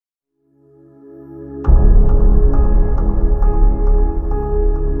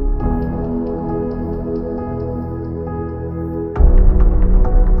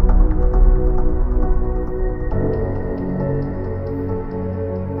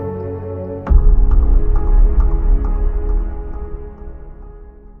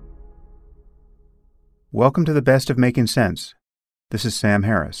Welcome to the Best of Making Sense. This is Sam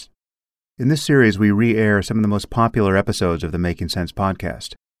Harris. In this series, we re-air some of the most popular episodes of the Making Sense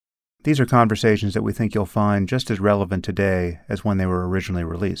podcast. These are conversations that we think you'll find just as relevant today as when they were originally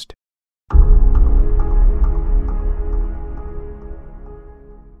released.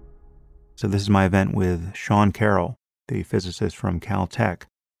 So this is my event with Sean Carroll, the physicist from Caltech,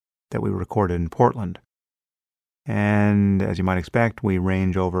 that we recorded in Portland. And as you might expect, we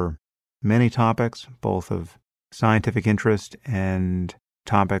range over many topics, both of scientific interest and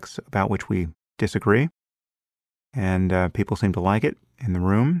topics about which we disagree. And people seem to like it in the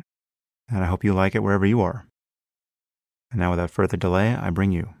room, and I hope you like it wherever you are. And now, without further delay, I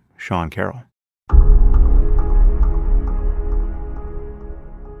bring you Sean Carroll.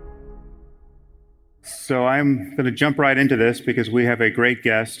 So I'm going to jump right into this because we have a great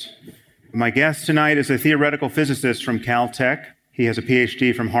guest. My guest tonight is a theoretical physicist from Caltech. He has a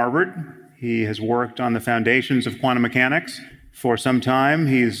PhD from Harvard. He has worked on the foundations of quantum mechanics for some time.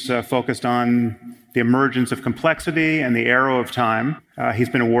 He's focused on the emergence of complexity and the arrow of time. He's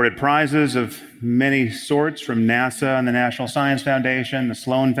been awarded prizes of many sorts from NASA and the National Science Foundation, the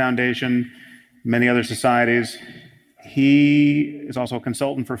Sloan Foundation, many other societies. He is also a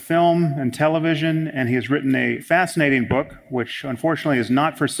consultant for film and television, and he has written a fascinating book, which unfortunately is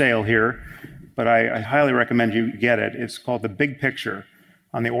not for sale here, but I highly recommend you get it. It's called The Big Picture,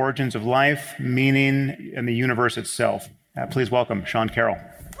 on the origins of life, meaning, and the universe itself. Please welcome Sean Carroll.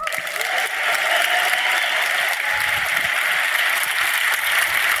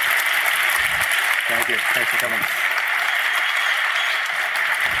 Thank you. Thanks for coming.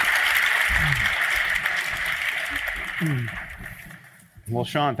 Well,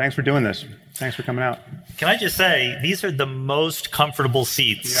 Sean, thanks for doing this. Thanks for coming out. Can I just say, these are the most comfortable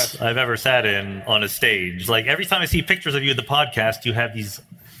seats I've ever sat in on a stage. Like, every time I see pictures of you at the podcast, you have these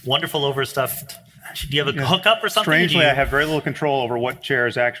wonderful overstuffed... Do you have a hookup or something? Strangely, I have very little control over what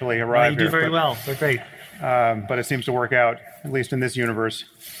chairs actually arrive here. You do very well. They're great. But it seems to work out, at least in this universe.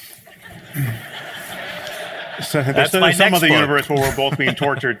 So there's some other universe where we're both being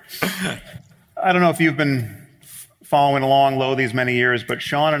tortured. I don't know if you've been following along Lo these many years, but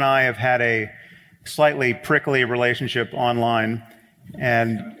Sean and I have had a slightly prickly relationship online,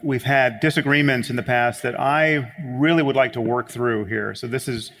 and we've had disagreements in the past that I really would like to work through here. So this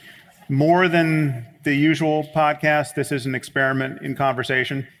is more than the usual podcast. This is an experiment in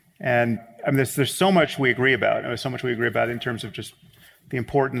conversation, and I mean, there's so much we agree about. There's so much we agree about in terms of just the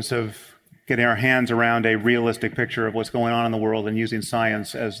importance of getting our hands around a realistic picture of what's going on in the world and using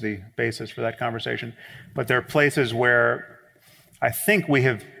science as the basis for that conversation. But there are places where I think we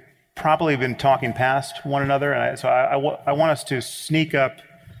have probably been talking past one another, and so I want us to sneak up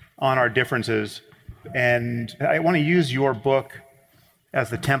on our differences, and I want to use your book as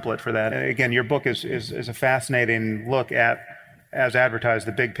the template for that. And again, your book is a fascinating look at, as advertised,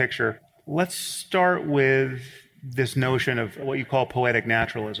 the big picture. Let's start with this notion of what you call poetic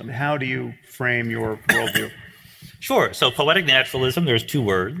naturalism. How do you frame your worldview? Sure. So poetic naturalism, there's two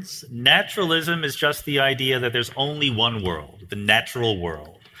words. Naturalism is just the idea that there's only one world, the natural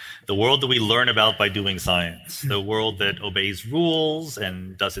world. The world that we learn about by doing science, the world that obeys rules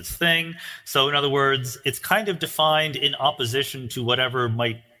and does its thing. So in other words, it's kind of defined in opposition to whatever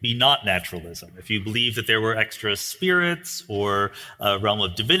might be not naturalism. If you believe that there were extra spirits or a realm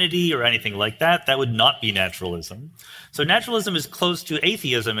of divinity or anything like that, that would not be naturalism. So naturalism is close to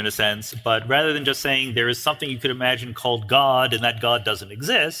atheism in a sense, but rather than just saying there is something you could imagine called God and that God doesn't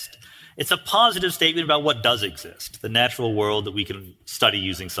exist, it's a positive statement about what does exist, the natural world that we can study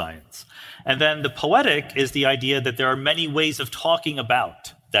using science. And then the poetic is the idea that there are many ways of talking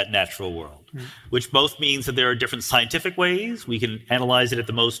about that natural world, which both means that there are different scientific ways. We can analyze it at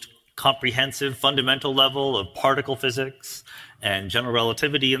the most comprehensive, fundamental level of particle physics and general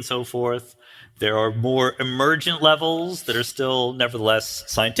relativity and so forth. There are more emergent levels that are still nevertheless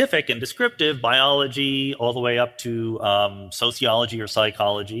scientific and descriptive, biology, all the way up to sociology or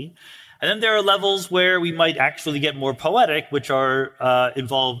psychology. And then there are levels where we might actually get more poetic, which are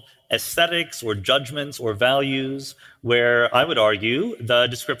involve aesthetics or judgments or values, where I would argue the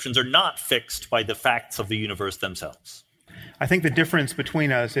descriptions are not fixed by the facts of the universe themselves. I think the difference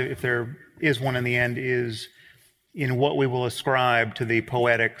between us, if there is one in the end, is in what we will ascribe to the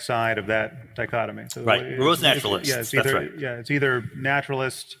poetic side of that dichotomy. So right, we're both naturalists. That's right. Yeah, it's either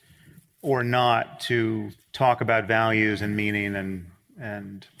naturalist or not to talk about values and meaning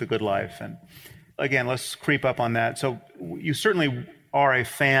and the good life. And again, let's creep up on that. So you certainly are a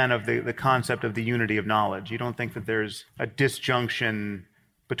fan of the concept of the unity of knowledge. You don't think that there's a disjunction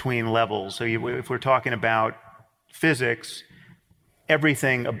between levels. So if we're talking about physics,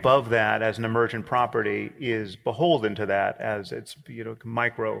 everything above that as an emergent property is beholden to that as its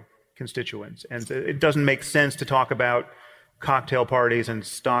micro constituents. And it doesn't make sense to talk about cocktail parties and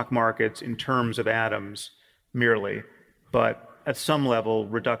stock markets in terms of atoms merely, but at some level,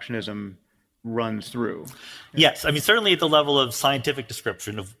 reductionism runs through. Yes, I mean, certainly at the level of scientific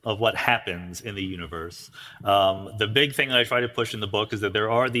description of what happens in the universe. The big thing that I try to push in the book is that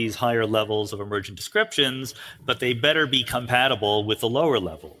there are these higher levels of emergent descriptions, but they better be compatible with the lower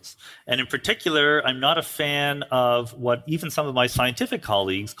levels. And in particular, I'm not a fan of what even some of my scientific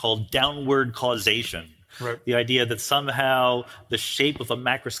colleagues call downward causation. Right. The idea that somehow the shape of a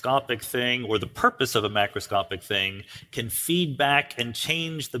macroscopic thing or the purpose of a macroscopic thing can feed back and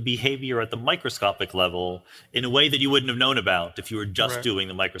change the behavior at the microscopic level in a way that you wouldn't have known about if you were just doing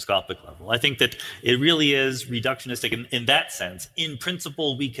the microscopic level. I think that it really is reductionistic in that sense. In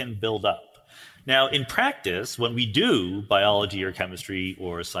principle, we can build up. Now, in practice, when we do biology or chemistry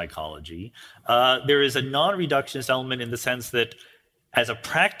or psychology, there is a non-reductionist element in the sense that as a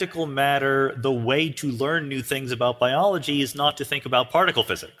practical matter, the way to learn new things about biology is not to think about particle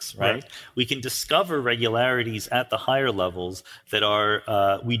physics, right? We can discover regularities at the higher levels that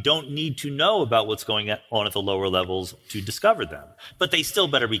are, we don't need to know about what's going on at the lower levels to discover them, but they still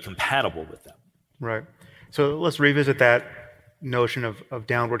better be compatible with them. Right. So let's revisit that notion of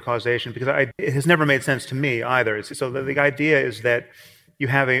downward causation, because it has never made sense to me either. So the idea is that you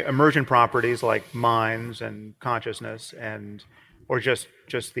have emergent properties like minds and consciousness or just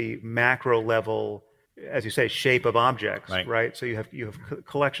the macro level, as you say, shape of objects, right? So you have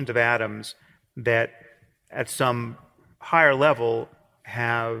collections of atoms that, at some higher level,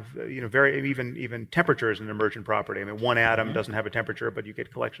 have very even temperatures an emergent property. I mean, one atom doesn't have a temperature, but you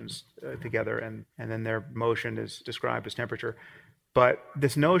get collections together, and then their motion is described as temperature. But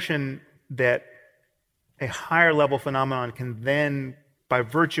this notion that a higher level phenomenon can then, by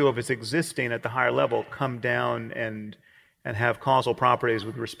virtue of its existing at the higher level, come down and have causal properties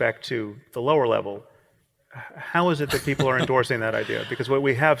with respect to the lower level. How is it that people are endorsing that idea? Because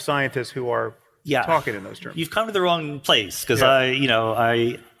we have scientists who are talking in those terms. You've come to the wrong place, because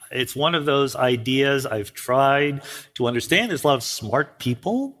it's one of those ideas I've tried to understand. There's a lot of smart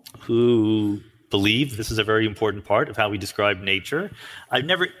people who believe this is a very important part of how we describe nature. I've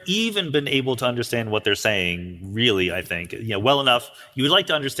never even been able to understand what they're saying, really, I think. Well enough. You would like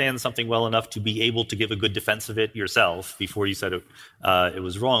to understand something well enough to be able to give a good defense of it yourself before you said it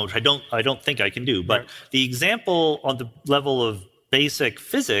was wrong, which I don't think I can do. But the example on the level of basic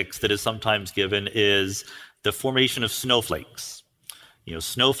physics that is sometimes given is the formation of snowflakes.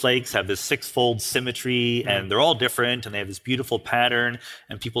 Snowflakes have this six-fold symmetry, and they're all different, and they have this beautiful pattern.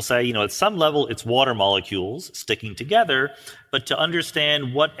 And people say, at some level, it's water molecules sticking together. But to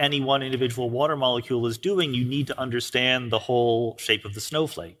understand what any one individual water molecule is doing, you need to understand the whole shape of the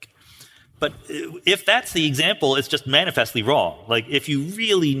snowflake. But if that's the example, it's just manifestly wrong. Like, if you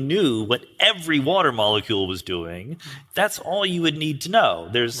really knew what every water molecule was doing, that's all you would need to know.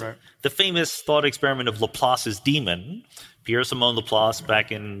 There's the famous thought experiment of Laplace's demon. Pierre-Simon Laplace,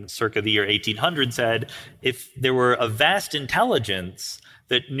 back in circa the year 1800, said if there were a vast intelligence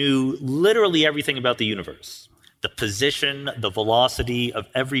that knew literally everything about the universe, the position, the velocity of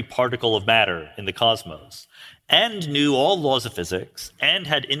every particle of matter in the cosmos, and knew all laws of physics, and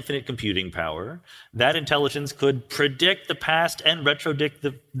had infinite computing power, that intelligence could predict the past and predict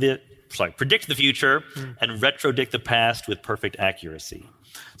the future and retrodict the past with perfect accuracy.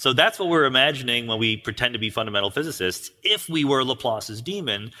 So that's what we're imagining when we pretend to be fundamental physicists. If we were Laplace's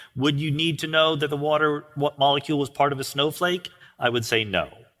demon, would you need to know that the water molecule was part of a snowflake? I would say no.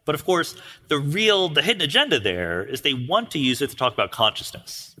 But of course, the hidden agenda there is they want to use it to talk about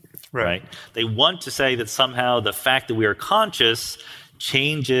consciousness, right? They want to say that somehow the fact that we are conscious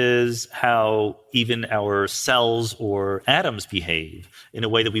changes how even our cells or atoms behave in a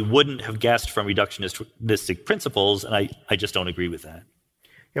way that we wouldn't have guessed from reductionistic principles, and I just don't agree with that.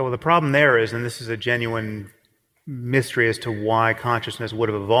 Yeah, well, the problem there is, and this is a genuine mystery as to why consciousness would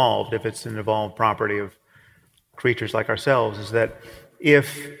have evolved if it's an evolved property of creatures like ourselves, is that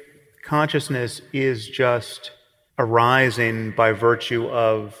if consciousness is just arising by virtue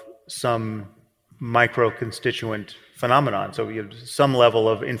of some micro-constituent phenomenon, so you have some level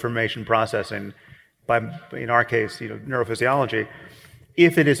of information processing, in our case, neurophysiology,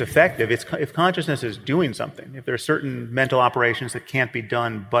 if it is effective, if consciousness is doing something, if there are certain mental operations that can't be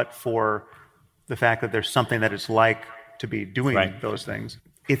done but for the fact that there's something that it's like to be doing those things,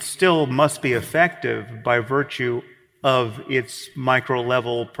 it still must be effective by virtue of its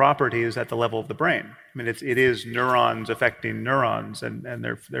micro-level properties at the level of the brain. I mean, it is neurons affecting neurons and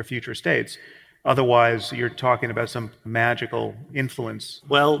their future states. Otherwise, you're talking about some magical influence.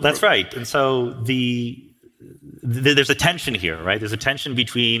 Well, that's right. And so there's a tension here, right? There's a tension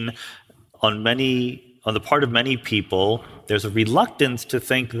between, on the part of many people, there's a reluctance to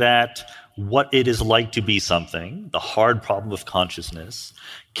think that what it is like to be something, the hard problem of consciousness,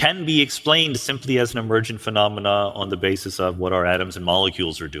 can be explained simply as an emergent phenomena on the basis of what our atoms and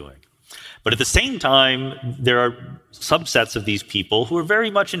molecules are doing. But at the same time, there are subsets of these people who are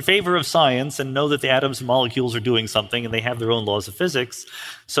very much in favor of science and know that the atoms and molecules are doing something and they have their own laws of physics.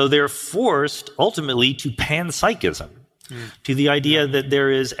 So they're forced ultimately to panpsychism, to the idea that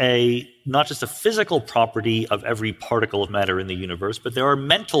there is not just a physical property of every particle of matter in the universe, but there are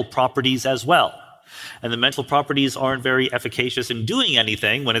mental properties as well. And the mental properties aren't very efficacious in doing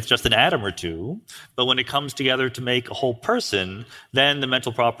anything when it's just an atom or two. But when it comes together to make a whole person, then the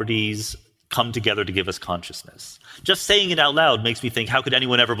mental properties come together to give us consciousness. Just saying it out loud makes me think, how could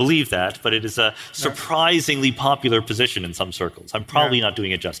anyone ever believe that? But it is a surprisingly popular position in some circles. I'm probably not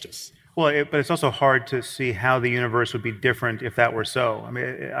doing it justice. Well, but it's also hard to see how the universe would be different if that were so. I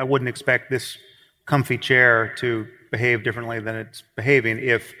mean, I wouldn't expect this comfy chair to behave differently than it's behaving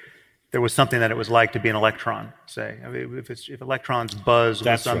if there was something that it was like to be an electron, say. I mean, if electrons buzz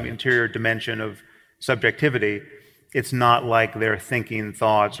with some interior dimension of subjectivity, it's not like they're thinking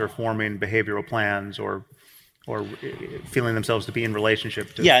thoughts or forming behavioral plans or feeling themselves to be in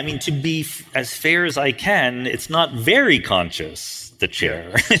relationship to. Yeah, I mean, to be as fair as I can, it's not very conscious, the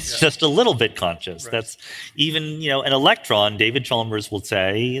chair. It's just a little bit conscious. Right. That's even, an electron, David Chalmers will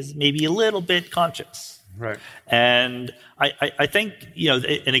say, is maybe a little bit conscious. Right. And I think,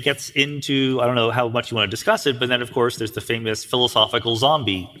 and it gets into, I don't know how much you want to discuss it, but then, of course, there's the famous philosophical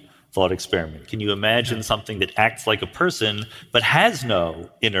zombie thought experiment. Can you imagine something that acts like a person but has no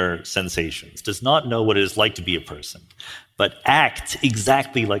inner sensations, does not know what it is like to be a person, but acts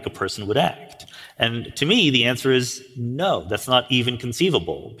exactly like a person would act? And to me, the answer is no, that's not even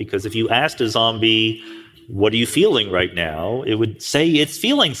conceivable. Because if you asked a zombie, what are you feeling right now? It would say it's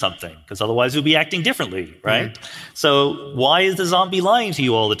feeling something, because otherwise it would be acting differently, right? Mm-hmm. So why is the zombie lying to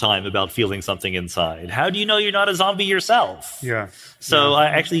you all the time about feeling something inside? How do you know you're not a zombie yourself? Yeah. So I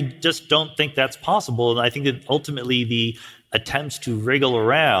actually just don't think that's possible. And I think that ultimately the attempts to wriggle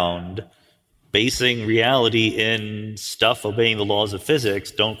around basing reality in stuff obeying the laws of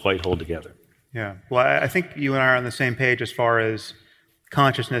physics don't quite hold together. Yeah. Well, I think you and I are on the same page as far as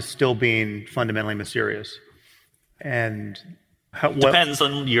consciousness still being fundamentally mysterious. And depends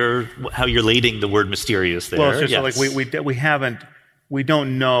on how you're lading the word mysterious there. Well, it's just like we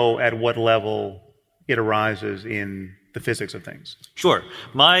don't know at what level it arises in the physics of things. Sure.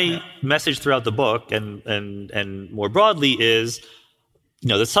 My message throughout the book and more broadly is,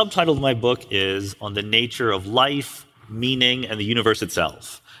 the subtitle of my book is On the Nature of Life, Meaning, and the Universe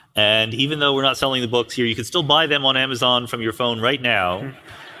Itself. And even though we're not selling the books here, you can still buy them on Amazon from your phone right now.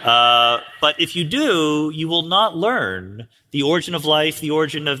 But if you do, you will not learn the origin of life, the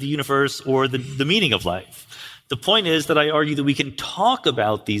origin of the universe, or the meaning of life. The point is that I argue that we can talk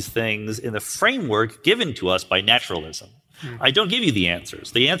about these things in the framework given to us by naturalism. I don't give you the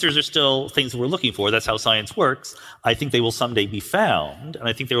answers. The answers are still things that we're looking for. That's how science works. I think they will someday be found, and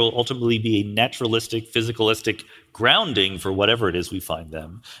I think there will ultimately be a naturalistic, physicalistic grounding for whatever it is we find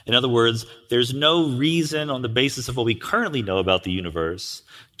them. In other words, there's no reason on the basis of what we currently know about the universe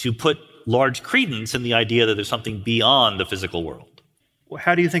to put large credence in the idea that there's something beyond the physical world.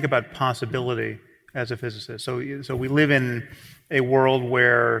 How do you think about possibility as a physicist? So we live in a world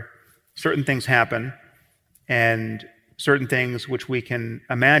where certain things happen, and certain things which we can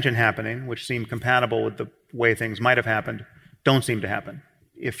imagine happening, which seem compatible with the way things might have happened, don't seem to happen.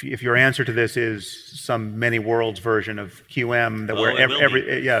 If your answer to this is some many worlds version of QM,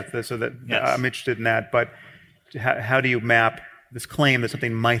 I'm interested in that. But how do you map this claim that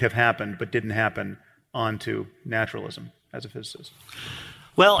something might have happened but didn't happen onto naturalism as a physicist?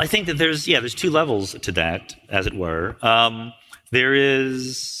 Well, I think that there's two levels to that, as it were.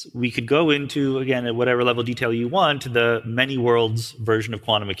 We could go into, again, at whatever level of detail you want, the many worlds version of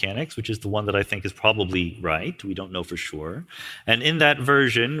quantum mechanics, which is the one that I think is probably right. We don't know for sure. And in that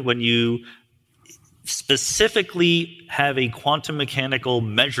version, when you specifically have a quantum mechanical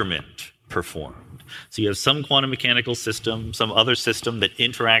measurement performed, so you have some quantum mechanical system, some other system that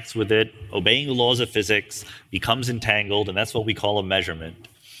interacts with it, obeying the laws of physics, becomes entangled, and that's what we call a measurement.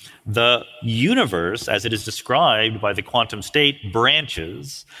 The universe, as it is described by the quantum state,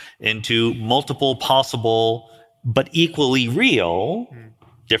 branches into multiple possible but equally real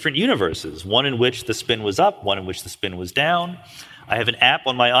different universes, one in which the spin was up, one in which the spin was down. I have an app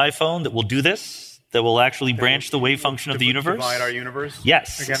on my iPhone that will do this. that will actually branch the wave function of the universe. Divide our universe?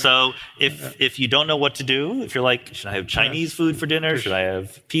 Yes. Again? So if you don't know what to do, if you're like, should I have Chinese food for dinner? Should I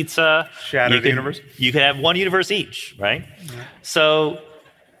have pizza? Shatter the universe? You can have one universe each, right? Yeah. So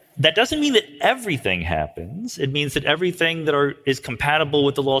that doesn't mean that everything happens. It means that everything that is compatible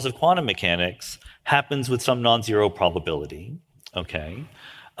with the laws of quantum mechanics happens with some non-zero probability. Okay.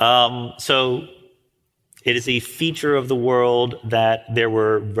 So it is a feature of the world that there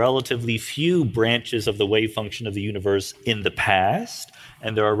were relatively few branches of the wave function of the universe in the past,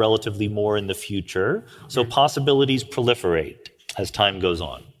 and there are relatively more in the future. So possibilities proliferate as time goes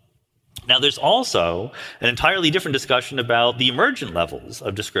on. Now, there's also an entirely different discussion about the emergent levels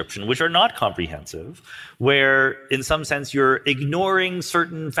of description, which are not comprehensive, where, in some sense, you're ignoring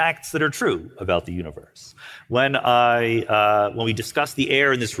certain facts that are true about the universe. When we discuss the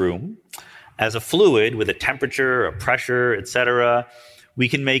air in this room as a fluid with a temperature, a pressure, etc., we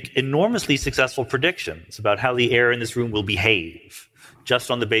can make enormously successful predictions about how the air in this room will behave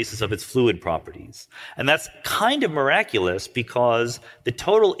just on the basis of its fluid properties. And that's kind of miraculous because the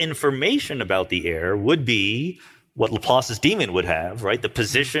total information about the air would be what Laplace's demon would have, right? The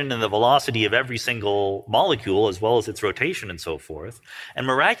position and the velocity of every single molecule, as well as its rotation and so forth. And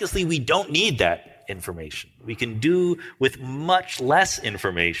miraculously, we don't need that information. We can do with much less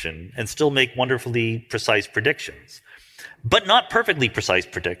information and still make wonderfully precise predictions, but not perfectly precise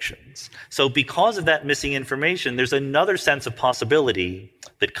predictions. So because of that missing information, there's another sense of possibility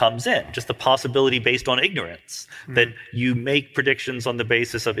that comes in, just the possibility based on ignorance, that you make predictions on the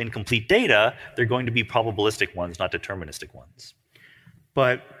basis of incomplete data. They're going to be probabilistic ones, not deterministic ones.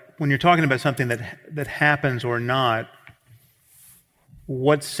 But when you're talking about something that happens or not,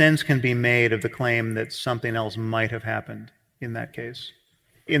 what sense can be made of the claim that something else might have happened in that case?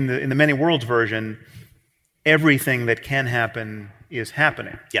 In the many worlds version, everything that can happen is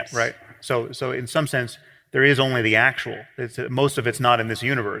happening. Yes. Right? So in some sense, there is only the actual. Most of it's not in this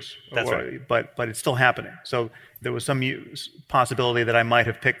universe. That's right. But it's still happening. So there was some possibility that I might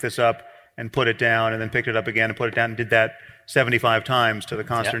have picked this up and put it down and then picked it up again and put it down and did that 75 times to the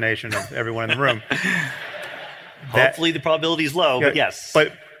consternation of everyone in the room. Hopefully the probability is low, but yes.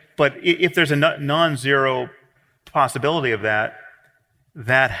 But if there's a non-zero possibility of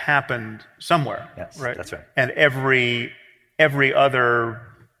that happened somewhere. Yes, right? That's right. And every other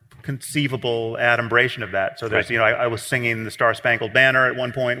conceivable adumbration of that. So there's, right. I was singing the Star Spangled Banner at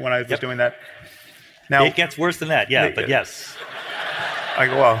one point when I was doing that. Now it gets worse than that, but yes.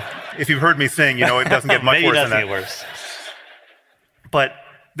 Well, if you've heard me sing, it doesn't get much worse than that. Maybe it doesn't get worse. But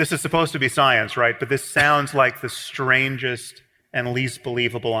this is supposed to be science, right? But this sounds like the strangest and least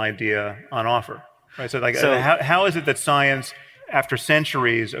believable idea on offer, right? So how is it that science, after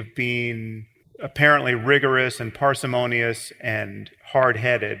centuries of being apparently rigorous and parsimonious and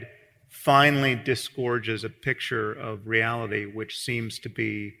hard-headed, finally disgorges a picture of reality which seems to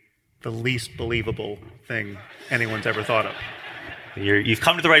be the least believable thing anyone's ever thought of? You've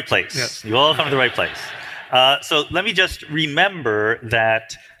come to the right place. Yes. You all come to the right place. So let me just remember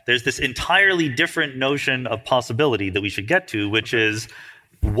that there's this entirely different notion of possibility that we should get to, which is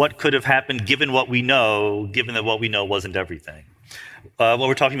what could have happened given what we know, given that what we know wasn't everything. What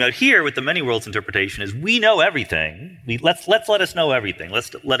we're talking about here with the many worlds interpretation is we know everything. Let's let us know everything.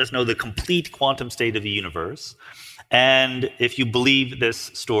 Let's let us know the complete quantum state of the universe. And if you believe this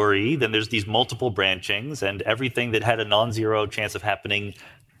story, then there's these multiple branchings, and everything that had a non-zero chance of happening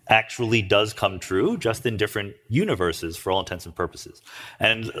actually does come true, just in different universes for all intents and purposes.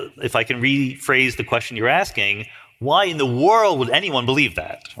 And if I can rephrase the question you're asking, why in the world would anyone believe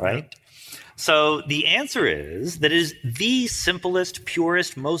that, right? So the answer is that it is the simplest,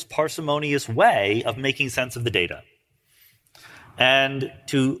 purest, most parsimonious way of making sense of the data. And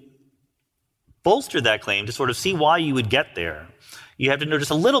to bolster that claim, to sort of see why you would get there, you have to know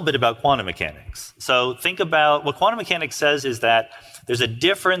just a little bit about quantum mechanics. So think about what quantum mechanics says is that there's a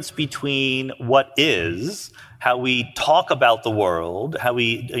difference between what is, how we talk about the world, how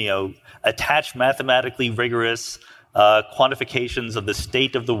we attach mathematically rigorous quantifications of the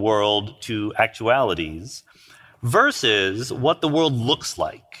state of the world to actualities, versus what the world looks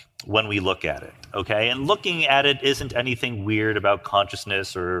like when we look at it, okay? And looking at it isn't anything weird about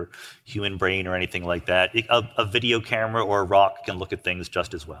consciousness or human brain or anything like that. A video camera or a rock can look at things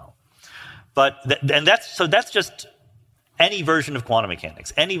just as well. But that's just any version of quantum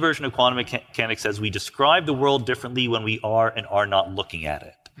mechanics. Any version of quantum mechanics says we describe the world differently when we are and are not looking at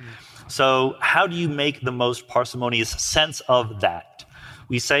it. So how do you make the most parsimonious sense of that?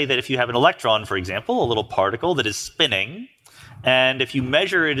 We say that if you have an electron, for example, a little particle that is spinning, And if you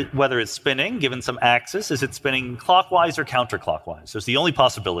measure it, whether it's spinning, given some axis, is it spinning clockwise or counterclockwise? Those are the only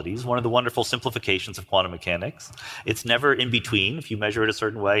possibilities. One of the wonderful simplifications of quantum mechanics. It's never in between. If you measure it a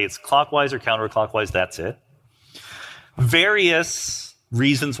certain way, it's clockwise or counterclockwise, that's it. Various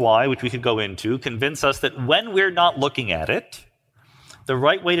reasons why, which we could go into, convince us that when we're not looking at it, the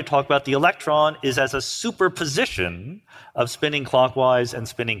right way to talk about the electron is as a superposition of spinning clockwise and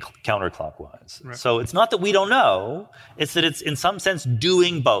spinning counterclockwise. Right. So it's not that we don't know, it's that it's in some sense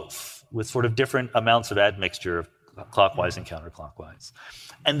doing both with sort of different amounts of admixture of clockwise and counterclockwise.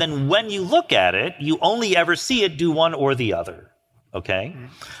 And then when you look at it, you only ever see it do one or the other. Okay? Mm-hmm.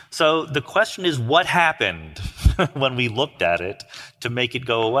 So the question is, what happened when we looked at it to make it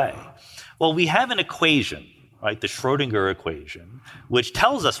go away? Well, we have an equation, right, the Schrodinger equation, which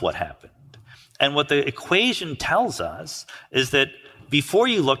tells us what happened. And what the equation tells us is that before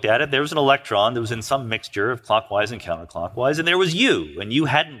you looked at it, there was an electron that was in some mixture of clockwise and counterclockwise, and there was you, and you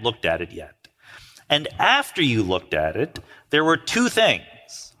hadn't looked at it yet. And after you looked at it, there were two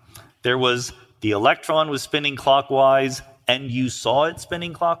things. There was the electron was spinning clockwise, and you saw it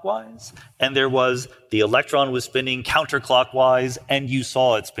spinning clockwise, and there was the electron was spinning counterclockwise, and you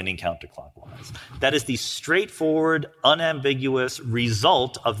saw it spinning counterclockwise. That is the straightforward, unambiguous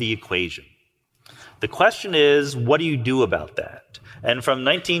result of the equation. The question is, what do you do about that? And from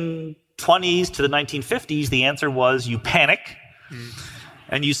 1920s to the 1950s, the answer was you panic,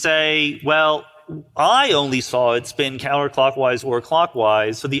 and you say, well, I only saw it spin counterclockwise or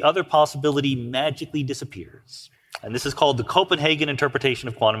clockwise, so the other possibility magically disappears. And this is called the Copenhagen interpretation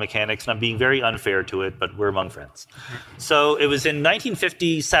of quantum mechanics, and I'm being very unfair to it, but we're among friends. So it was in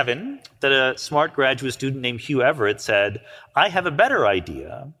 1957 that a smart graduate student named Hugh Everett said, I have a better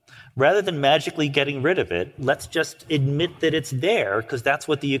idea. Rather than magically getting rid of it, let's just admit that it's there, because that's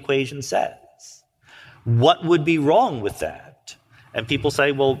what the equation says. What would be wrong with that? And people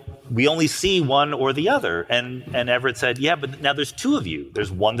say, well, we only see one or the other. And Everett said, yeah, but now there's two of you.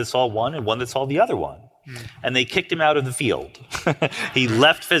 There's one that saw one and one that saw the other one. And they kicked him out of the field. He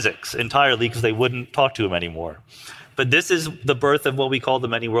left physics entirely because they wouldn't talk to him anymore. But this is the birth of what we call the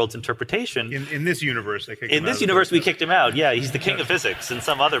many worlds interpretation. In this universe, they kicked him out. In this universe, we kicked him out. Yeah, he's the king of physics in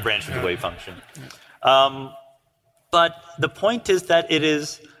some other branch of the wave function. But the point is that it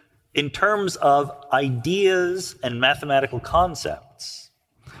is, in terms of ideas and mathematical concepts,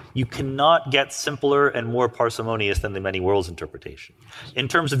 you cannot get simpler and more parsimonious than the many worlds interpretation. In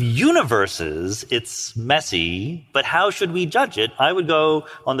terms of universes, it's messy, but how should we judge it? I would go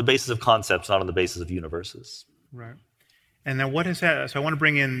on the basis of concepts, not on the basis of universes. Right. And then what is that? So I want to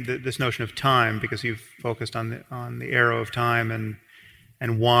bring in this notion of time, because you've focused on the arrow of time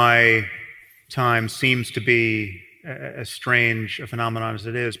and why time seems to be as strange a phenomenon as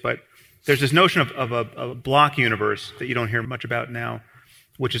it is. But there's this notion of a block universe that you don't hear much about now,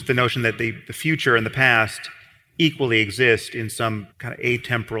 which is the notion that the future and the past equally exist in some kind of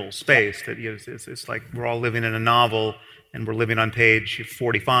atemporal space. That it's like we're all living in a novel, and we're living on page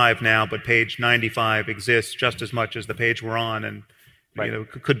 45 now, but page 95 exists just as much as the page we're on, and right.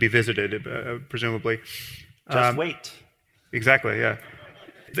 Could be visited, presumably. Just wait. Exactly, yeah.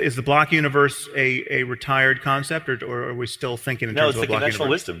 Is the block universe a retired concept, or are we still thinking in terms of a block universe?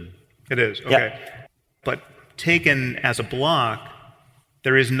 No, it's the conventional wisdom. It is, okay. Yeah. But taken as a block,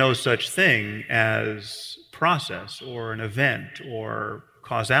 there is no such thing as process or an event or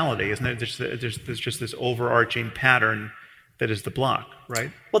causality, isn't it? There's just this overarching pattern that is the block,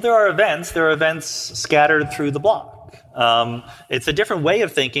 right? Well, there are events scattered through the block. It's a different way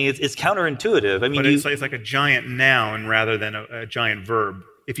of thinking. It's counterintuitive. I mean, but it's like a giant noun rather than a giant verb.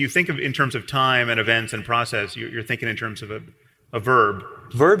 If you think of in terms of time and events and process, you're thinking in terms of a verb.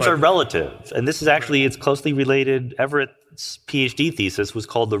 Verbs are relative, and this is actually, it's closely related. Everett's PhD thesis was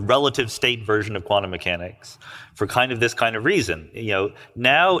called the relative state version of quantum mechanics for kind of this kind of reason.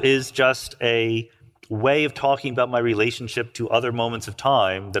 Now is just a way of talking about my relationship to other moments of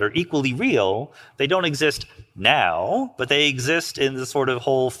time that are equally real. They don't exist now, but they exist in the sort of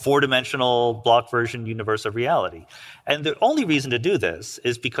whole four-dimensional block version universe of reality. And the only reason to do this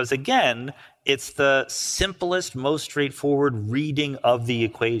is because, again, it's the simplest, most straightforward reading of the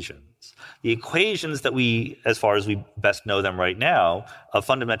equations. The equations that we, as far as we best know them right now, of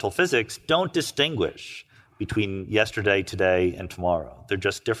fundamental physics, don't distinguish between yesterday, today, and tomorrow. They're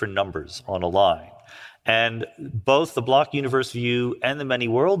just different numbers on a line. And both the block universe view and the many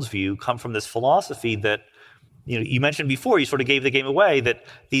worlds view come from this philosophy that, you mentioned before, you sort of gave the game away, that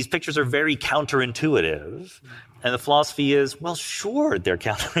these pictures are very counterintuitive. And the philosophy is, well, sure, they're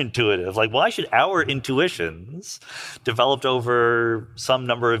counterintuitive. Like, why should our intuitions, developed over some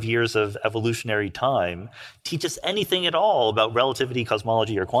number of years of evolutionary time, teach us anything at all about relativity,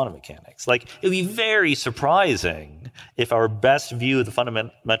 cosmology, or quantum mechanics? Like, it would be very surprising if our best view of the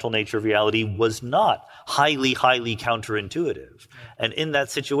fundamental nature of reality was not highly, highly counterintuitive. And in that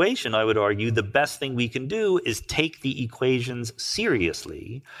situation, I would argue, the best thing we can do is take the equations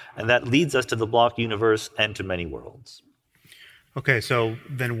seriously, and that leads us to the block universe and to many worlds. Okay, so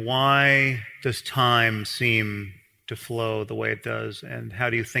then why does time seem to flow the way it does, and how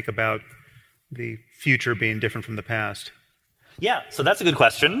do you think about the future being different from the past? Yeah, so that's a good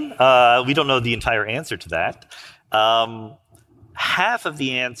question. We don't know the entire answer to that. Half of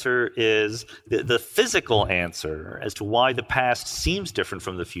the answer is the physical answer as to why the past seems different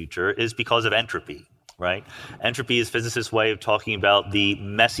from the future is because of entropy, right? Entropy is physicists' way of talking about the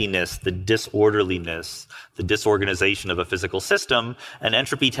messiness, the disorderliness, the disorganization of a physical system, and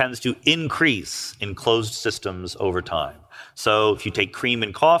entropy tends to increase in closed systems over time. So if you take cream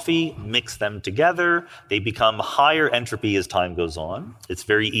and coffee, mix them together, they become higher entropy as time goes on. It's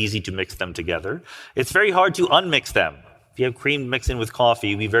very easy to mix them together. It's very hard to unmix them. If you have cream mixed in with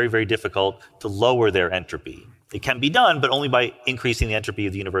coffee, it would be very, very difficult to lower their entropy. It can be done, but only by increasing the entropy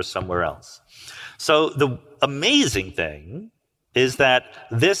of the universe somewhere else. So the amazing thing is that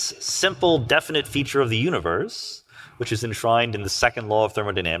this simple, definite feature of the universe, which is enshrined in the second law of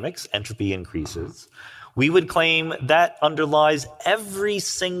thermodynamics, entropy increases, we would claim that underlies every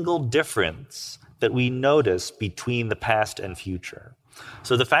single difference that we notice between the past and future.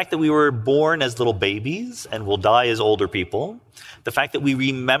 So the fact that we were born as little babies and will die as older people, the fact that we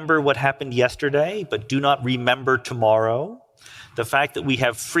remember what happened yesterday but do not remember tomorrow, the fact that we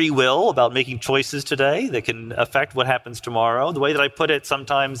have free will about making choices today that can affect what happens tomorrow. The way that I put it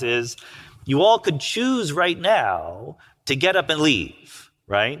sometimes is, you all could choose right now to get up and leave,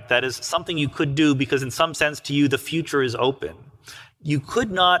 right? That is something you could do because in some sense to you, the future is open. You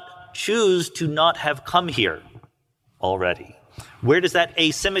could not choose to not have come here already. Where does that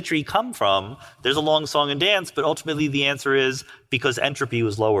asymmetry come from? There's a long song and dance, but ultimately the answer is because entropy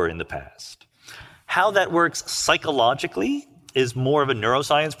was lower in the past. How that works psychologically is more of a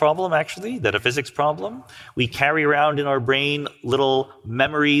neuroscience problem, actually, than a physics problem. We carry around in our brain little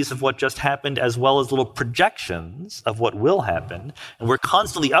memories of what just happened, as well as little projections of what will happen. And we're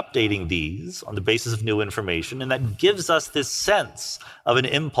constantly updating these on the basis of new information. And that gives us this sense of an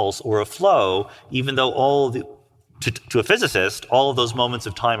impulse or a flow, even though to a physicist, all of those moments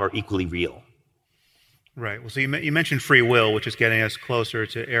of time are equally real. Right. Well, so you mentioned free will, which is getting us closer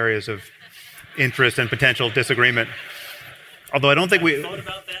to areas of interest and potential disagreement. Although I don't think we thought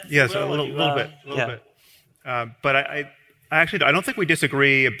about that. Yes, a little bit. But I actually don't think we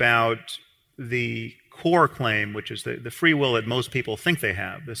disagree about the core claim, which is the free will that most people think they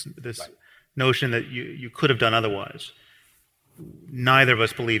have. This right. Notion that you could have done otherwise. Neither of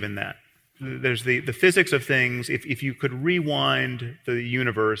us believe in that. There's the physics of things. If you could rewind the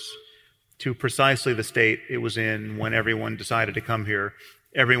universe to precisely the state it was in when everyone decided to come here,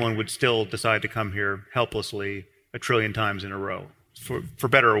 everyone would still decide to come here helplessly a trillion times in a row, for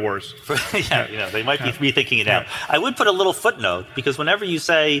better or worse. They might be rethinking it now. I would put a little footnote, because whenever you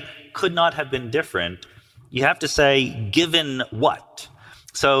say could not have been different, you have to say given what.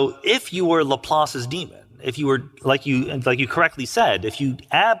 So if you were Laplace's demon, if you were, like you correctly said, if you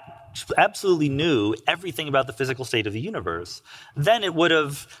absolutely knew everything about the physical state of the universe, then it would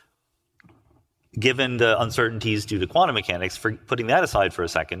have, given the uncertainties due to quantum mechanics, for putting that aside for a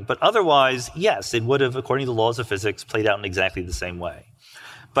second, but otherwise, yes, it would have, according to the laws of physics, played out in exactly the same way.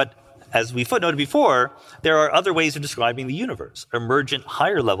 But as we footnoted before, there are other ways of describing the universe, emergent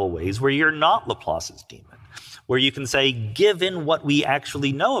higher level ways where you're not Laplace's demon, where you can say, given what we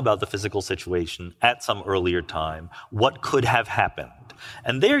actually know about the physical situation at some earlier time, what could have happened?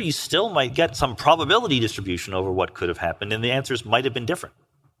 And there you still might get some probability distribution over what could have happened, and the answers might have been different.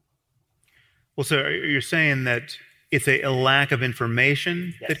 Well, so you're saying that it's a lack of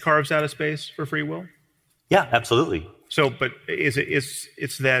information that carves out a space for free will? Yeah, absolutely. So, but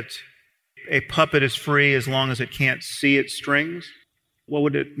it's that a puppet is free as long as it can't see its strings? What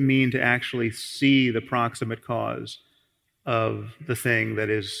would it mean to actually see the proximate cause of the thing that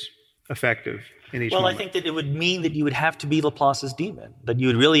is effective in each moment? I think that it would mean that you would have to be Laplace's demon, that you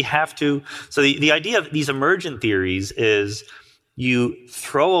would really have to. So the idea of these emergent theories is you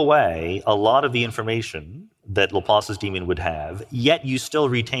throw away a lot of the information that Laplace's demon would have, yet you still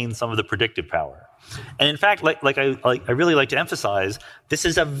retain some of the predictive power. And in fact, I really like to emphasize, this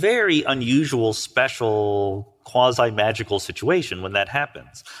is a very unusual, special, quasi-magical situation when that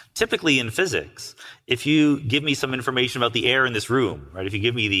happens. Typically in physics, if you give me some information about the air in this room, right? If you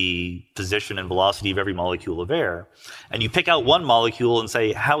give me the position and velocity of every molecule of air, and you pick out one molecule and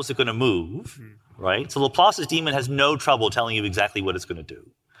say, how is it going to move, right? So Laplace's demon has no trouble telling you exactly what it's going to do.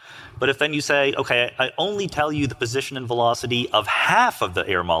 But if then you say, okay, I only tell you the position and velocity of half of the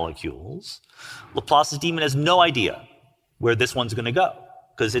air molecules, Laplace's demon has no idea where this one's going to go,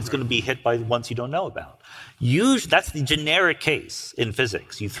 because it's going to be hit by ones you don't know about. That's the generic case in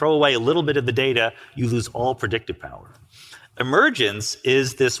physics. You throw away a little bit of the data, you lose all predictive power. Emergence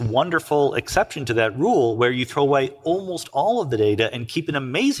is this wonderful exception to that rule where you throw away almost all of the data and keep an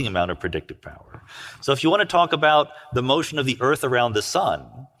amazing amount of predictive power. So if you want to talk about the motion of the Earth around the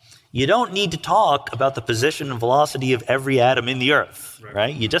sun, you don't need to talk about the position and velocity of every atom in the Earth,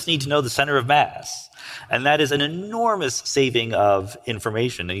 right? You just need to know the center of mass. And that is an enormous saving of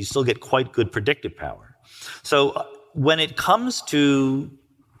information, and you still get quite good predictive power. So when it comes to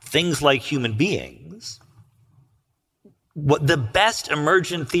things like human beings, what the best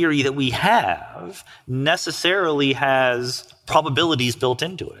emergent theory that we have necessarily has probabilities built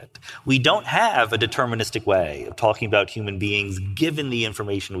into it. We don't have a deterministic way of talking about human beings given the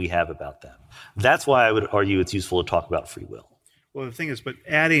information we have about them. That's why I would argue it's useful to talk about free will. Well, the thing is, but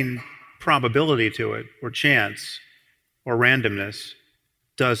adding probability to it, or chance, or randomness,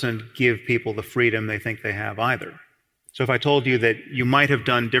 doesn't give people the freedom they think they have either. So if I told you that you might have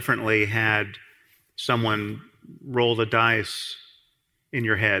done differently had someone rolled a dice in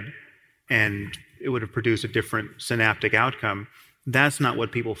your head and it would have produced a different synaptic outcome, that's not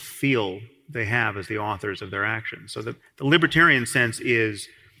what people feel they have as the authors of their actions. So the libertarian sense is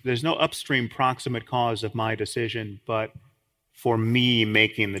there's no upstream proximate cause of my decision, but for me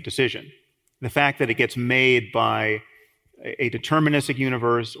making the decision. The fact that it gets made by a deterministic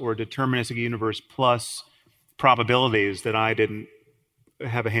universe or a deterministic universe plus probabilities that I didn't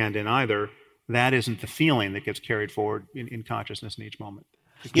have a hand in either, that isn't the feeling that gets carried forward in consciousness in each moment.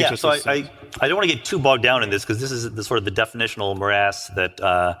 Yeah, so I don't want to get too bogged down in this because this is the sort of the definitional morass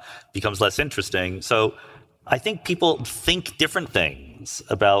that becomes less interesting. So I think people think different things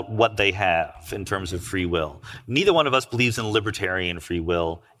about what they have in terms of free will. Neither one of us believes in libertarian free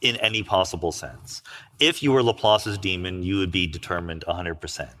will in any possible sense. If you were Laplace's demon, you would be determined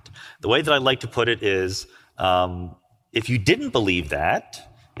 100%. The way that I like to put it is, if you didn't believe that,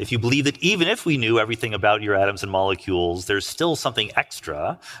 if you believe that even if we knew everything about your atoms and molecules, there's still something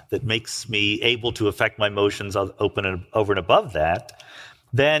extra that makes me able to affect my motions over and above that,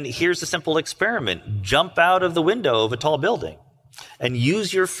 then here's a simple experiment. Jump out of the window of a tall building and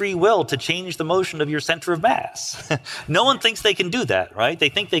use your free will to change the motion of your center of mass. No one thinks they can do that, right? They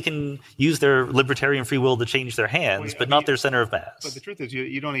think they can use their libertarian free will to change their hands, but not their center of mass. But the truth is,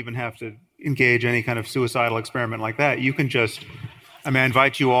 you don't even have to engage any kind of suicidal experiment like that. You can just... I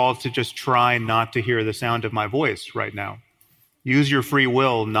invite you all to just try not to hear the sound of my voice right now. Use your free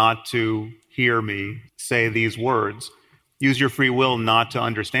will not to hear me say these words. Use your free will not to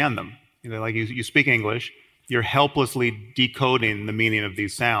understand them. Like you speak English, you're helplessly decoding the meaning of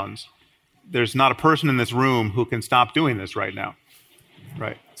these sounds. There's not a person in this room who can stop doing this right now,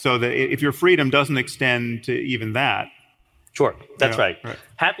 right? So that if your freedom doesn't extend to even that. Sure, that's right.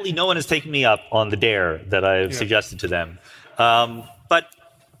 Happily, no one has taken me up on the dare that I've suggested to them.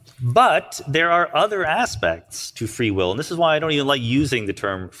 But there are other aspects to free will, and this is why I don't even like using the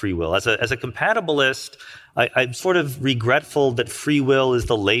term free will. As a compatibilist, I'm sort of regretful that free will is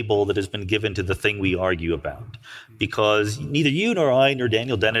the label that has been given to the thing we argue about, because neither you nor I nor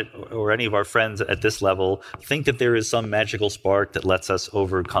Daniel Dennett or any of our friends at this level think that there is some magical spark that lets us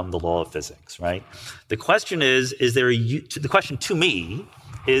overcome the law of physics, right? The question the question to me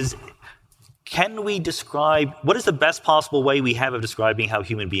is, can we describe, what is the best possible way we have of describing how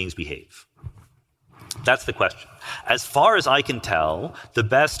human beings behave? That's the question. As far as I can tell, the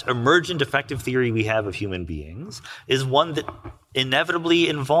best emergent effective theory we have of human beings is one that inevitably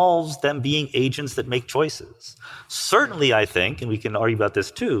involves them being agents that make choices. Certainly, I think, and we can argue about this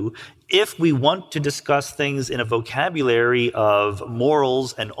too, if we want to discuss things in a vocabulary of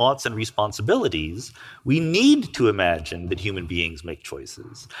morals and oughts and responsibilities, we need to imagine that human beings make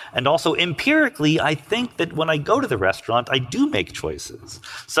choices. And also empirically, I think that when I go to the restaurant, I do make choices.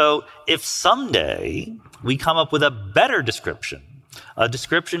 So if someday we come up with a better description, a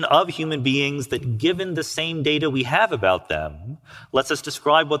description of human beings that, given the same data we have about them, lets us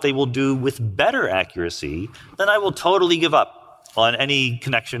describe what they will do with better accuracy, then I will totally give up on any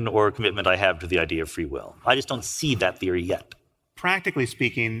connection or commitment I have to the idea of free will. I just don't see that theory yet. Practically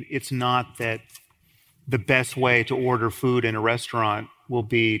speaking, it's not that the best way to order food in a restaurant will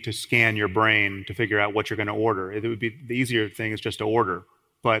be to scan your brain to figure out what you're going to order. It would be the easier thing is just to order.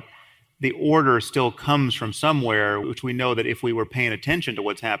 But the order still comes from somewhere, which we know that if we were paying attention to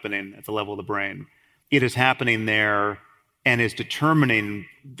what's happening at the level of the brain, it is happening there and is determining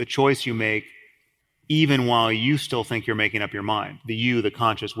the choice you make even while you still think you're making up your mind, the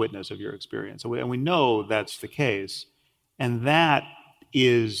conscious witness of your experience. And we know that's the case. And that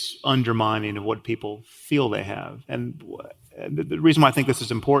is undermining of what people feel they have. And the reason why I think this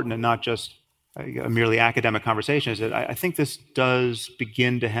is important and not just a merely academic conversation is that I think this does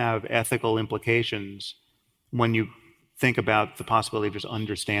begin to have ethical implications when you think about the possibility of just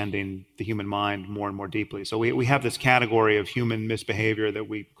understanding the human mind more and more deeply. So we have this category of human misbehavior that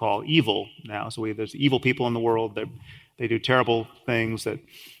we call evil now. So there's evil people in the world that they do terrible things that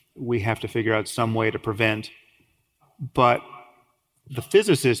we have to figure out some way to prevent. But the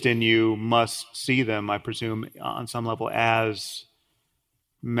physicist in you must see them, I presume, on some level as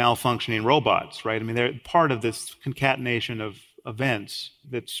malfunctioning robots, right? I mean, they're part of this concatenation of events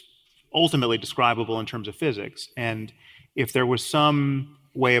that's ultimately describable in terms of physics. And if there was some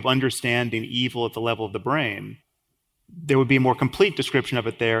way of understanding evil at the level of the brain, there would be a more complete description of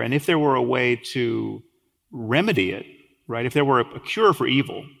it there. And if there were a way to remedy it, right? If there were a cure for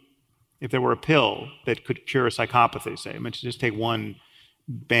evil, if there were a pill that could cure psychopathy, say, I mean, to just take one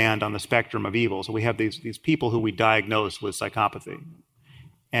band on the spectrum of evil. So we have these people who we diagnose with psychopathy.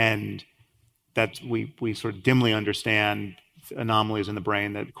 And that we sort of dimly understand anomalies in the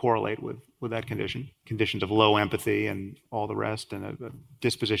brain that correlate with that conditions of low empathy and all the rest, and a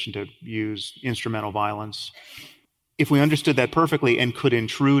disposition to use instrumental violence. If we understood that perfectly and could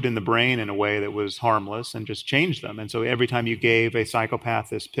intrude in the brain in a way that was harmless and just change them. And so every time you gave a psychopath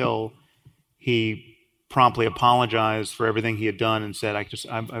this pill, he promptly apologized for everything he had done and said,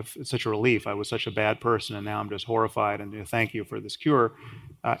 it's such a relief. I was such a bad person, and now I'm just horrified, and thank you for this cure.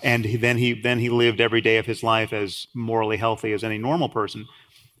 And then he lived every day of his life as morally healthy as any normal person.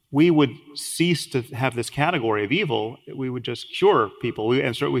 We would cease to have this category of evil. We would just cure people.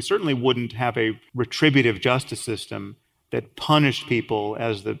 We certainly wouldn't have a retributive justice system that punished people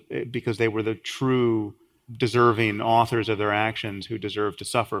because they were the true deserving authors of their actions who deserved to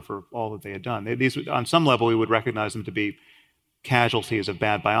suffer for all that they had done. These, on some level, we would recognize them to be casualties of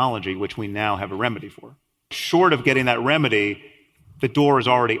bad biology, which we now have a remedy for. Short of getting that remedy, the door is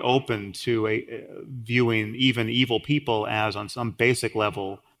already open to viewing even evil people as, on some basic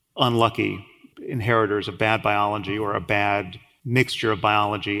level, unlucky inheritors of bad biology or a bad mixture of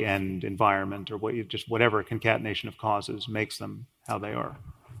biology and environment, or whatever concatenation of causes makes them how they are.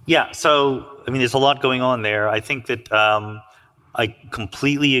 Yeah, so, I mean, there's a lot going on there. I think that I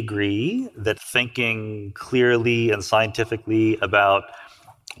completely agree that thinking clearly and scientifically about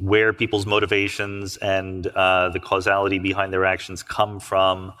where people's motivations and the causality behind their actions come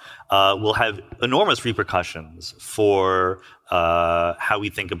from will have enormous repercussions for how we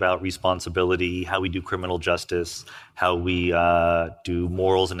think about responsibility, how we do criminal justice, how we do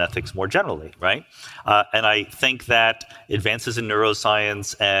morals and ethics more generally, right? And I think that advances in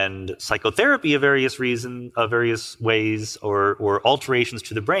neuroscience and psychotherapy of various ways, or alterations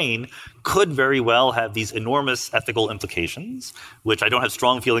to the brain could very well have these enormous ethical implications, which I don't have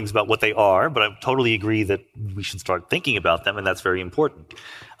strong feelings about what they are, but I totally agree that we should start thinking about them, and that's very important.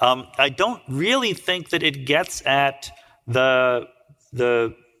 I don't really think that it gets at the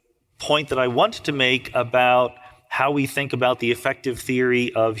point that I want to make about how we think about the effective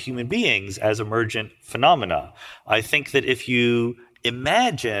theory of human beings as emergent phenomena. I think that if you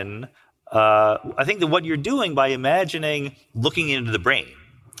imagine, I think that what you're doing by imagining looking into the brain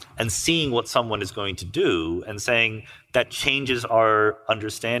and seeing what someone is going to do and saying that changes our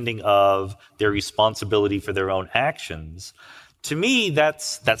understanding of their responsibility for their own actions, to me,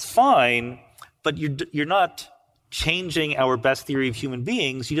 that's fine, but you're not changing our best theory of human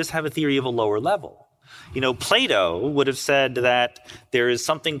beings. You just have a theory of a lower level. Plato would have said that there is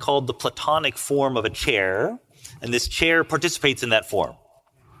something called the Platonic form of a chair, and this chair participates in that form.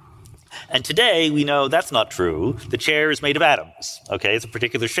 And today we know that's not true. The chair is made of atoms, okay? It's a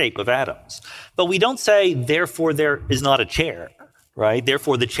particular shape of atoms. But we don't say, therefore there is not a chair, right?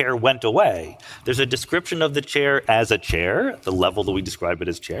 Therefore the chair went away. There's a description of the chair as a chair, the level that we describe it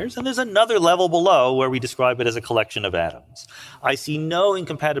as chairs, and there's another level below where we describe it as a collection of atoms. I see no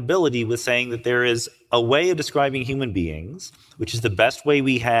incompatibility with saying that there is a way of describing human beings, which is the best way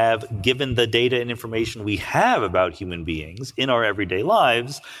we have given the data and information we have about human beings in our everyday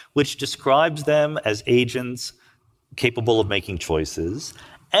lives, which describes them as agents capable of making choices,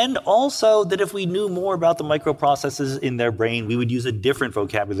 and also that if we knew more about the microprocesses in their brain, we would use a different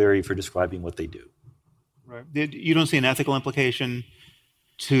vocabulary for describing what they do. Right. You don't see an ethical implication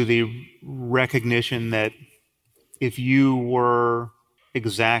to the recognition that if you were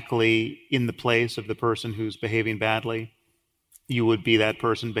exactly in the place of the person who's behaving badly, you would be that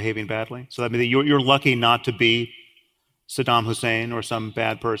person behaving badly? So I mean, you're lucky not to be Saddam Hussein or some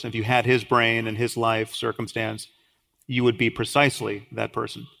bad person. If you had his brain and his life circumstance, you would be precisely that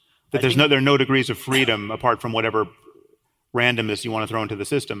person. That there are no degrees of freedom apart from whatever randomness you want to throw into the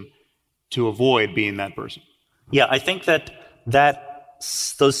system to avoid being that person. Yeah, I think that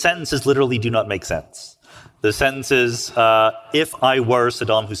those sentences literally do not make sense. The sentence is, if I were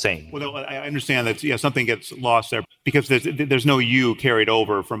Saddam Hussein. Well, no, I understand that something gets lost there because there's no you carried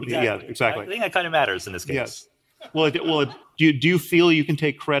over from. Exactly. Yeah, exactly. I think that kind of matters in this case. Yes. Well, do you feel you can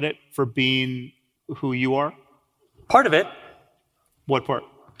take credit for being who you are? Part of it. What part?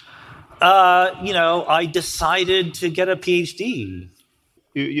 I decided to get a PhD.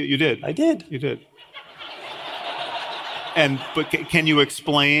 You did? I did. You did. But can you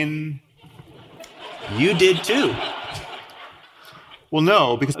explain? You did too. Well,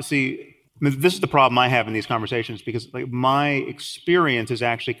 no, because see, this is the problem I have in these conversations because my experience is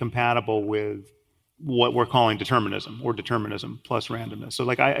actually compatible with what we're calling determinism or determinism plus randomness. So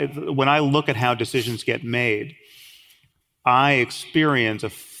when I look at how decisions get made, I experience a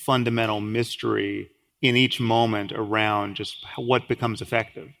fundamental mystery in each moment around just what becomes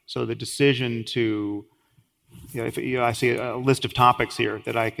effective. So the decision to, I see a list of topics here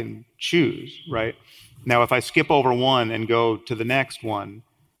that I can choose, right? Now, if I skip over one and go to the next one,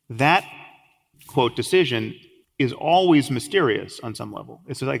 that, quote, decision is always mysterious on some level.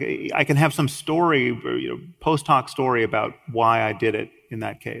 It's like I can have some story, post hoc story about why I did it in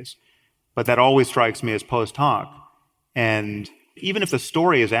that case, but that always strikes me as post hoc. And even if the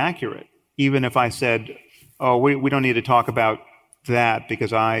story is accurate, even if I said, oh, we don't need to talk about that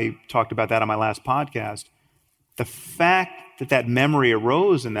because I talked about that on my last podcast, the fact that memory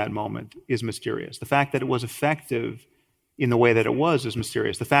arose in that moment is mysterious. The fact that it was effective in the way that it was is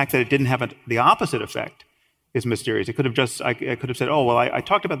mysterious. The fact that it didn't have the opposite effect is mysterious. It could have I could have said, oh, well, I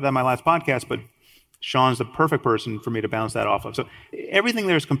talked about that in my last podcast, but Sean's the perfect person for me to bounce that off of. So everything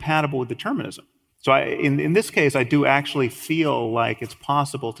there is compatible with determinism. So in this case, I do actually feel like it's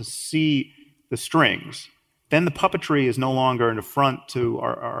possible to see the strings. Then the puppetry is no longer an affront to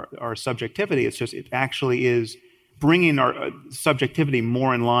our subjectivity. It's just, it actually is bringing our subjectivity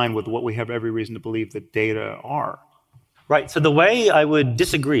more in line with what we have every reason to believe that data are. Right. So the way I would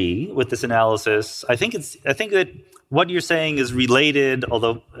disagree with this analysis, I think that what you're saying is related,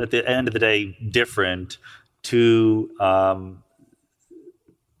 although at the end of the day different, to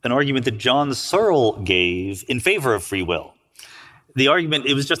an argument that John Searle gave in favor of free will. The argument,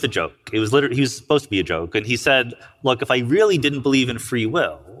 it was just a joke. It was literally, he was supposed to be a joke. And he said, look, if I really didn't believe in free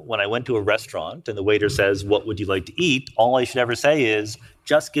will, when I went to a restaurant and the waiter says, what would you like to eat? All I should ever say is,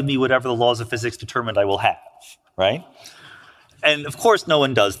 just give me whatever the laws of physics determined I will have, right? And of course, no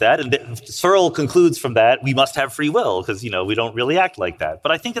one does that. And Searle concludes from that, we must have free will because, we don't really act like that.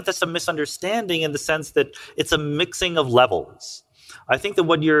 But I think that that's a misunderstanding in the sense that it's a mixing of levels. I think that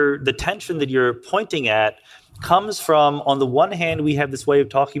the tension that you're pointing at comes from, on the one hand, we have this way of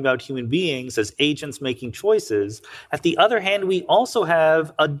talking about human beings as agents making choices. At the other hand, we also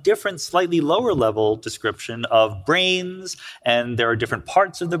have a different, slightly lower level description of brains, and there are different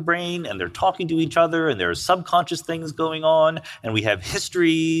parts of the brain, and they're talking to each other, and there are subconscious things going on, and we have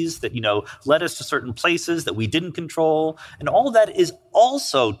histories that, led us to certain places that we didn't control, and all that is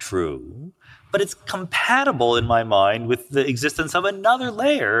also true. But it's compatible in my mind with the existence of another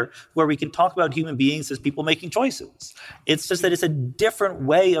layer where we can talk about human beings as people making choices. It's just that it's a different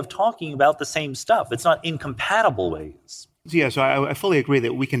way of talking about the same stuff. It's not incompatible ways. Yeah, so I fully agree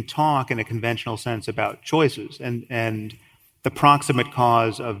that we can talk in a conventional sense about choices, and the proximate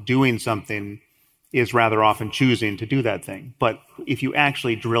cause of doing something is rather often choosing to do that thing. But if you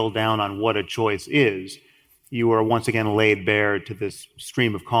actually drill down on what a choice is, you are once again laid bare to this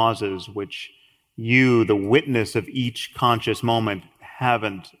stream of causes which you, the witness of each conscious moment,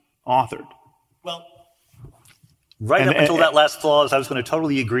 haven't authored. Well, up until that last clause, I was going to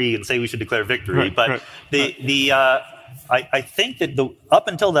totally agree and say we should declare victory. I think that up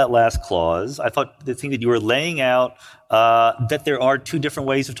until that last clause, I thought the thing that you were laying out that there are two different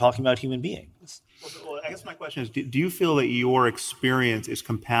ways of talking about human beings. Well, I guess my question is: do you feel that your experience is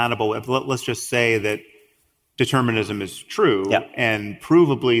compatible with? Let's just say that determinism is true, and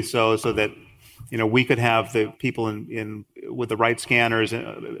provably so that. We could have the people in with the right scanners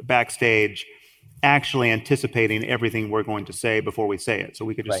backstage actually anticipating everything we're going to say before we say it. So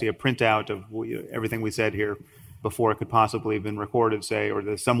we could just see a printout of everything we said here before it could possibly have been recorded, say, or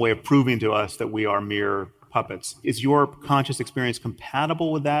there's some way of proving to us that we are mere puppets. Is your conscious experience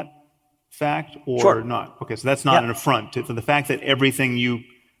compatible with that fact or not? Okay, so that's not an affront to the fact that everything you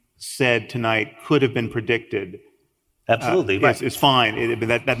said tonight could have been predicted. Absolutely. It's fine.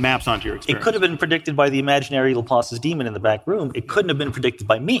 That maps onto your experience. It could have been predicted by the imaginary Laplace's demon in the back room. It couldn't have been predicted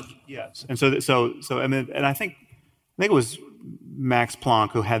by me. Yes. And so I mean, and I think it was Max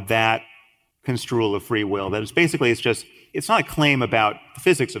Planck who had that construal of free will. That is basically, it's not a claim about the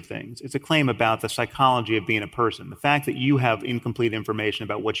physics of things. It's a claim about the psychology of being a person. The fact that you have incomplete information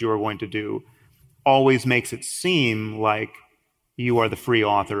about what you are going to do always makes it seem like you are the free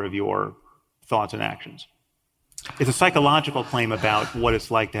author of your thoughts and actions. It's a psychological claim about what it's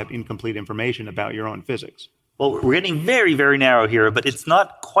like to have incomplete information about your own physics. Well, we're getting very, very narrow here, but it's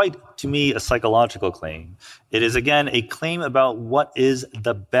not quite, to me, a psychological claim. It is, again, a claim about what is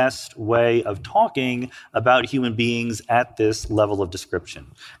the best way of talking about human beings at this level of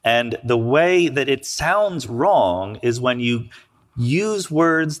description. And the way that it sounds wrong is when you use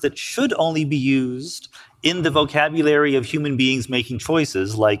words that should only be used in the vocabulary of human beings making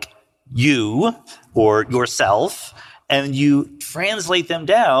choices, like you or yourself, and you translate them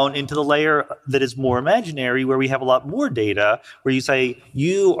down into the layer that is more imaginary, where we have a lot more data, where you say,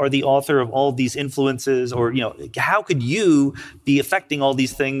 you are the author of all these influences, or, how could you be affecting all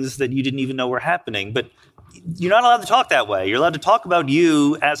these things that you didn't even know were happening? But you're not allowed to talk that way. You're allowed to talk about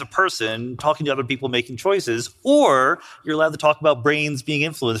you as a person, talking to other people, making choices, or you're allowed to talk about brains being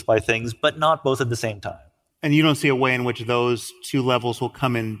influenced by things, but not both at the same time. And you don't see a way in which those two levels will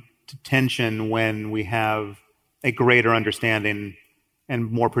come into tension when we have a greater understanding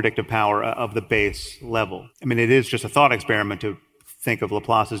and more predictive power of the base level. I mean, it is just a thought experiment to think of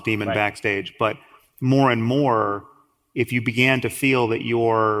Laplace's demon backstage, but more and more, if you began to feel that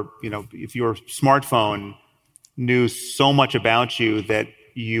if your smartphone knew so much about you that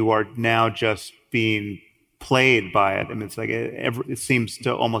you are now just being played by it, I mean, it's like it seems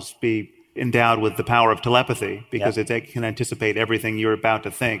to almost be endowed with the power of telepathy, because it can anticipate everything you're about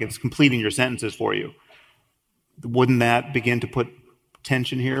to think. It's completing your sentences for you. Wouldn't that begin to put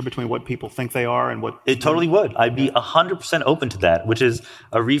tension here between what people think they are and what... It totally would. I'd be 100% open to that, which is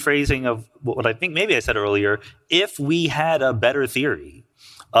a rephrasing of what I think maybe I said earlier. If we had a better theory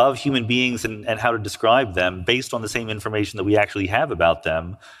of human beings and how to describe them based on the same information that we actually have about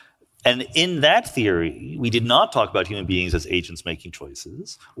them, and in that theory, we did not talk about human beings as agents making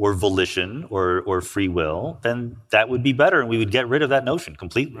choices or volition or free will, then that would be better, and we would get rid of that notion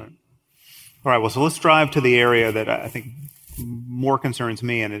completely. Right. All right, well, so let's drive to the area that I think more concerns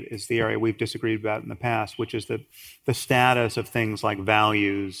me, and it is the area we've disagreed about in the past, which is the status of things like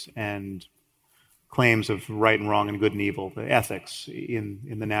values and claims of right and wrong and good and evil, the ethics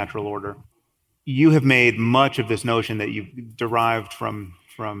in the natural order. You have made much of this notion that you've derived from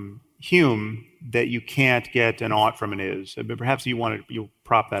Hume, that you can't get an ought from an is. But perhaps you'll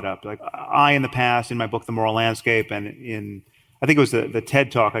prop that up. Like I, in the past, in my book, The Moral Landscape, and I think it was the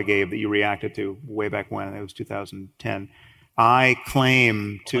TED Talk I gave that you reacted to way back when. It was 2010. I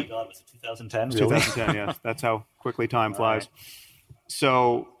claim to... Oh my God, was it 2010? Really? 2010, yes. That's how quickly time flies. Right.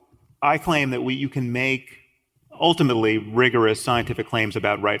 So I claim that you can make ultimately rigorous scientific claims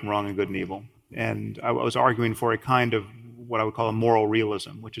about right and wrong and good and evil. And I was arguing for a kind of what I would call a moral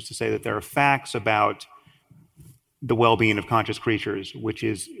realism, which is to say that there are facts about the well-being of conscious creatures, which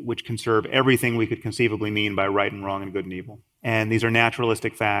can serve everything we could conceivably mean by right and wrong and good and evil. And these are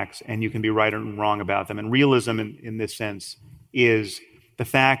naturalistic facts, and you can be right and wrong about them. And realism in this sense is the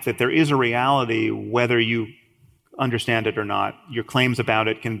fact that there is a reality, whether you understand it or not. Your claims about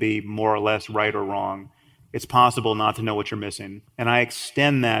it can be more or less right or wrong. It's possible not to know what you're missing. And I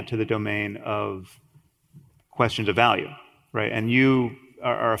extend that to the domain of questions of value, right? And you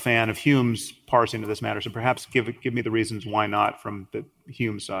are a fan of Hume's parsing of this matter, so perhaps give me the reasons why not from the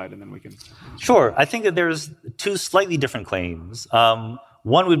Hume side, and then we can... Sure. I think that there's two slightly different claims. One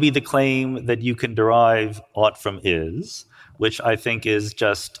would be the claim that you can derive ought from is, which I think is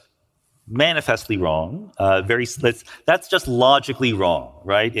just manifestly wrong. That's just logically wrong,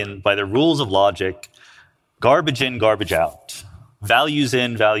 right? By the rules of logic, garbage in, garbage out. Values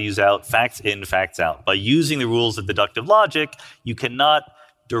in, values out, facts in, facts out. By using the rules of deductive logic, you cannot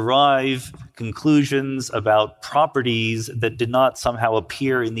derive conclusions about properties that did not somehow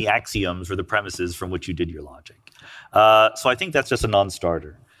appear in the axioms or the premises from which you did your logic. So I think that's just a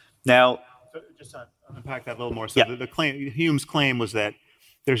non-starter. Now, just to unpack that a little more. So Hume's claim was that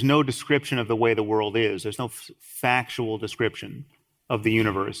there's no description of the way the world is. There's no factual description of the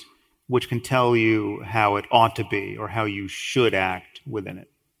universe which can tell you how it ought to be or how you should act within it,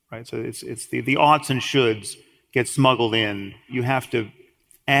 right? So it's the oughts and shoulds get smuggled in. You have to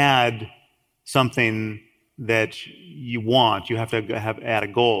add something that you want. You have to add a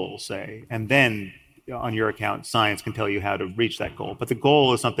goal, say, and then on your account, science can tell you how to reach that goal. But the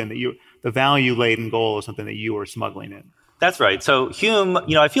goal is something that the value-laden goal is something that you are smuggling in. That's right. So Hume,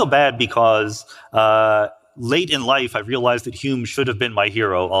 I feel bad because late in life, I realized that Hume should have been my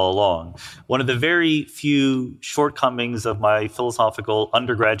hero all along. One of the very few shortcomings of my philosophical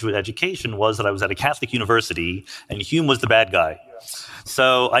undergraduate education was that I was at a Catholic university and Hume was the bad guy.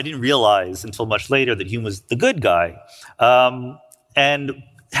 So I didn't realize until much later that Hume was the good guy.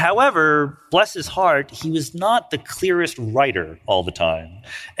 However, bless his heart, he was not the clearest writer all the time.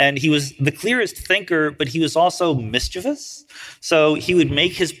 And he was the clearest thinker, but he was also mischievous. So he would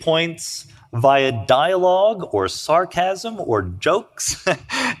make his points via dialogue or sarcasm or jokes.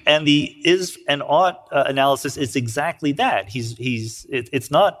 And the is and ought analysis is exactly that.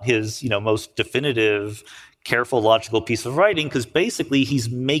 It's not his most definitive, careful, logical piece of writing, because basically he's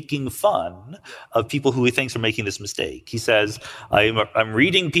making fun of people who he thinks are making this mistake. He says, I'm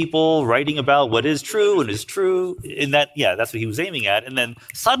reading people writing about what is true and is true. In that, that's what he was aiming at. And then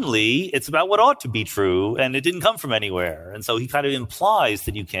suddenly it's about what ought to be true, and it didn't come from anywhere. And so he kind of implies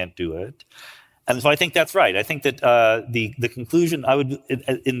that you can't do it. And so I think that's right. I think that the conclusion,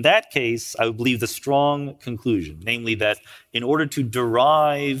 in that case, I would believe the strong conclusion, namely that in order to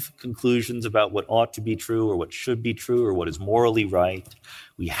derive conclusions about what ought to be true or what should be true or what is morally right,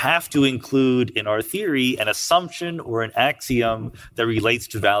 we have to include in our theory an assumption or an axiom that relates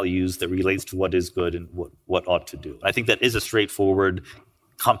to values, that relates to what is good and what ought to do. I think that is a straightforward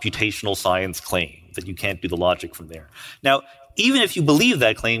computational science claim, that you can't do the logic from there. Now, even if you believe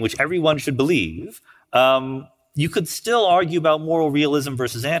that claim, which everyone should believe, you could still argue about moral realism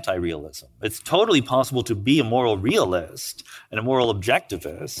versus anti-realism. It's totally possible to be a moral realist and a moral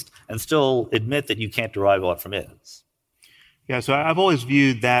objectivist and still admit that you can't derive ought from is. Yeah, so I've always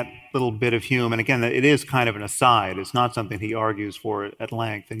viewed that little bit of Hume, and again, it is kind of an aside. It's not something he argues for at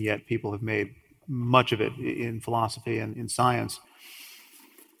length, and yet people have made much of it in philosophy and in science.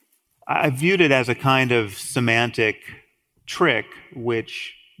 I viewed it as a kind of semantic trick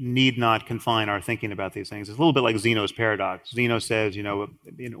which need not confine our thinking about these things. It's a little bit like Zeno's paradox. Zeno says, in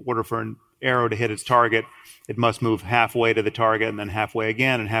order for an arrow to hit its target, it must move halfway to the target and then halfway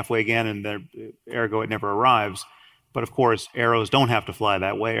again, and ergo it never arrives. But of course, arrows don't have to fly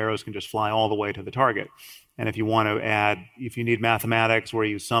that way. Arrows can just fly all the way to the target. And if you want to if you need mathematics where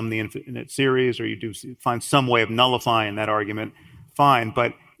you sum the infinite series or you do find some way of nullifying that argument, fine.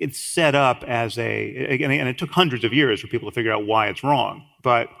 But it's set up as and it took hundreds of years for people to figure out why it's wrong.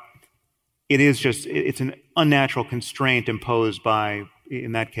 But it's an unnatural constraint imposed by,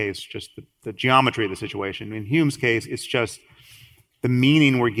 in that case, just the geometry of the situation. In Hume's case, it's just the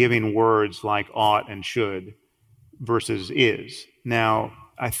meaning we're giving words like ought and should versus is. Now,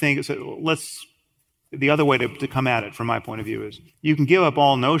 I think, the other way to come at it from my point of view is you can give up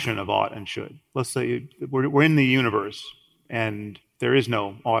all notion of ought and should. Let's say we're in the universe and there is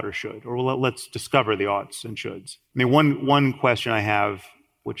no ought or should, or let's discover the oughts and shoulds. I mean, one question I have,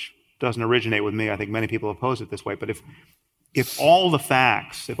 which doesn't originate with me, I think many people have posed it this way, but if all the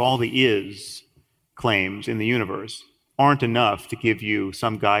facts, if all the is claims in the universe aren't enough to give you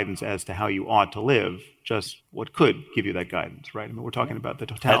some guidance as to how you ought to live, just what could give you that guidance, right? I mean, we're talking about the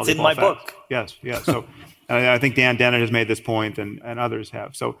totality of all facts. That's in my book. Yes. So I think Dan Dennett has made this point, and others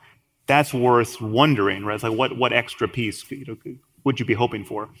have. So that's worth wondering, right? It's like what extra piece would you be hoping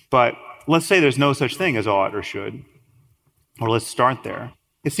for? But let's say there's no such thing as ought or should, or let's start there.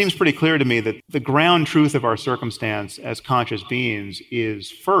 It seems pretty clear to me that the ground truth of our circumstance as conscious beings is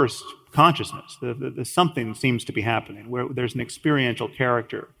first consciousness. The something seems to be happening, where there's an experiential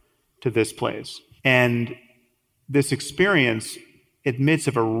character to this place. And this experience admits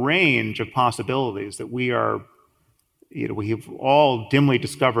of a range of possibilities that we have all dimly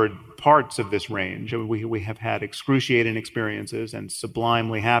discovered parts of this range. We have had excruciating experiences and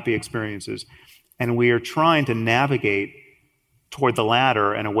sublimely happy experiences, and we are trying to navigate toward the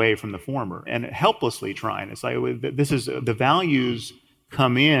latter and away from the former, and helplessly trying. It's like the values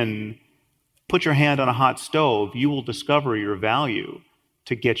come in. Put your hand on a hot stove, you will discover your value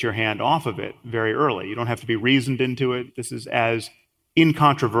to get your hand off of it very early. You don't have to be reasoned into it. This is as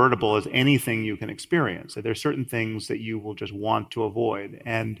incontrovertible as anything you can experience. There are certain things that you will just want to avoid.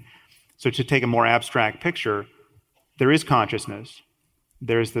 And so to take a more abstract picture, there is consciousness.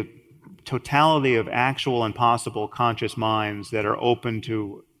 There's the totality of actual and possible conscious minds that are open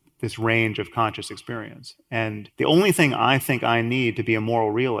to this range of conscious experience. And the only thing I think I need to be a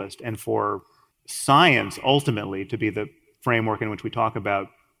moral realist and for science ultimately to be the framework in which we talk about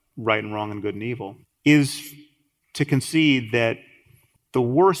right and wrong and good and evil is to concede that the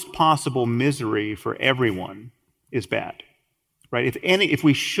worst possible misery for everyone is bad, right? If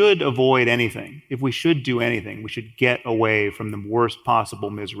we should avoid anything, if we should do anything, we should get away from the worst possible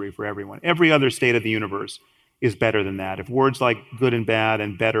misery for everyone. Every other state of the universe is better than that. If words like good and bad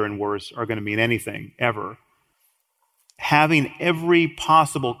and better and worse are going to mean anything ever, having every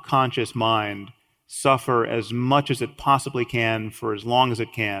possible conscious mind suffer as much as it possibly can for as long as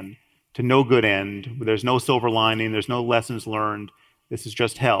it can to no good end, there's no silver lining, there's no lessons learned, this is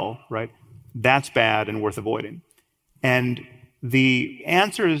just hell, right? That's bad and worth avoiding. And the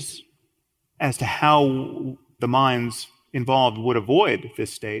answers as to how the minds involved would avoid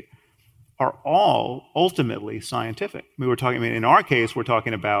this state are all ultimately scientific. In our case, we're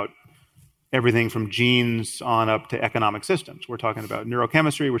talking about everything from genes on up to economic systems. We're talking about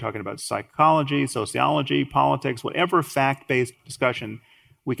neurochemistry, we're talking about psychology, sociology, politics, whatever fact-based discussion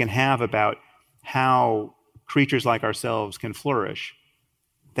we can have about how creatures like ourselves can flourish.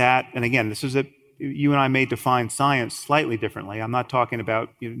 That, and again, you and I may define science slightly differently. I'm not talking about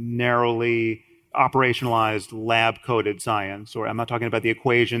narrowly operationalized lab-coded science, or I'm not talking about the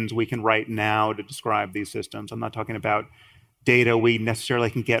equations we can write now to describe these systems. I'm not talking about data we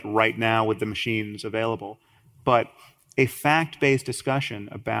necessarily can get right now with the machines available, but a fact-based discussion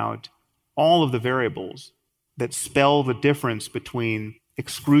about all of the variables that spell the difference between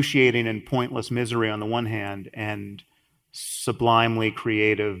excruciating and pointless misery on the one hand and sublimely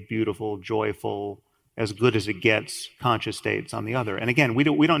creative, beautiful, joyful, as good as it gets conscious states on the other. And again, we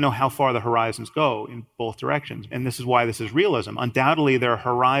don't know how far the horizons go in both directions. And this is why this is realism. Undoubtedly, there are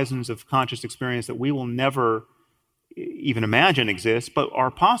horizons of conscious experience that we will never even imagine exist, but are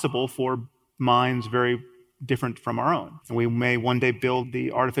possible for minds very different from our own. And we may one day build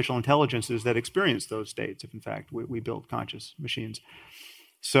the artificial intelligences that experience those states, if in fact we build conscious machines.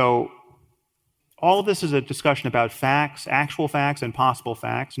 So all of this is a discussion about facts, actual facts and possible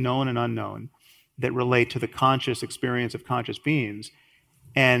facts, known and unknown, that relate to the conscious experience of conscious beings.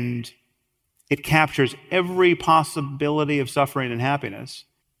 And it captures every possibility of suffering and happiness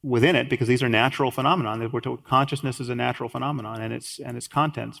within it, because these are natural phenomena. We're told consciousness is a natural phenomenon, and its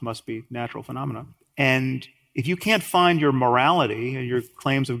contents must be natural phenomena. And if you can't find your morality and your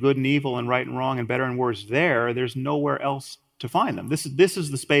claims of good and evil and right and wrong and better and worse there's nowhere else to find them. This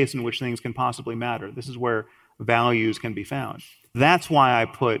is the space in which things can possibly matter. This is where values can be found. That's why I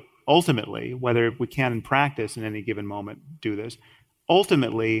put, ultimately, whether we can in practice in any given moment do this,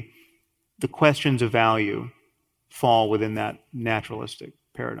 ultimately, the questions of value fall within that naturalistic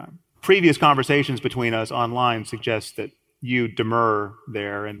paradigm. Previous conversations between us online suggest that you demur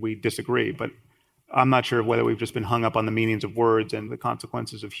there and we disagree, but I'm not sure whether we've just been hung up on the meanings of words and the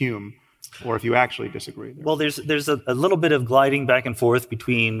consequences of Hume, or if you actually disagree there. Well, there's a little bit of gliding back and forth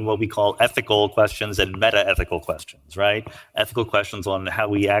between what we call ethical questions and meta-ethical questions, right? Ethical questions on how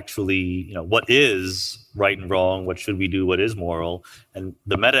we actually, what is right and wrong, what should we do, what is moral, and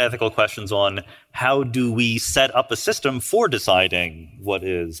the meta-ethical questions on how do we set up a system for deciding what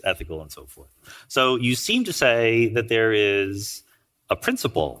is ethical and so forth. So you seem to say that there is a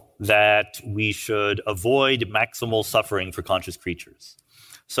principle that we should avoid maximal suffering for conscious creatures.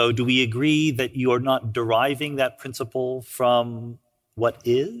 So do we agree that you are not deriving that principle from what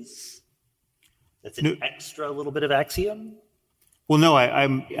is? That's an extra little bit of axiom? Well, no,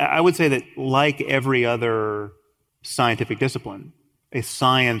 I would say that like every other scientific discipline, a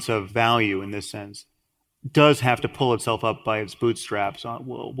science of value in this sense does have to pull itself up by its bootstraps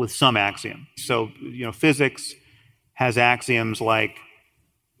with some axiom. So, physics has axioms like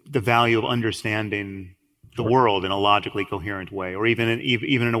the value of understanding the world in a logically coherent way, or even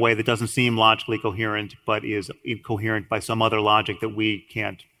in a way that doesn't seem logically coherent, but is incoherent by some other logic that we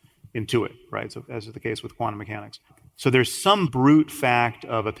can't intuit, right? So as is the case with quantum mechanics. So there's some brute fact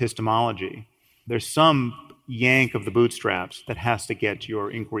of epistemology. There's some yank of the bootstraps that has to get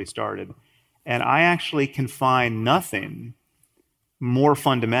your inquiry started. And I actually can find nothing more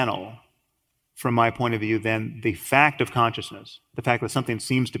fundamental from my point of view than the fact of consciousness, the fact that something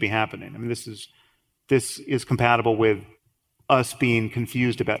seems to be happening. I mean, this is compatible with us being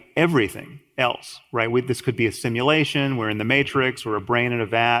confused about everything else, right? This could be a simulation, we're in the Matrix, we're a brain in a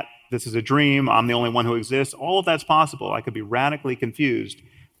vat, this is a dream, I'm the only one who exists. All of that's possible. I could be radically confused,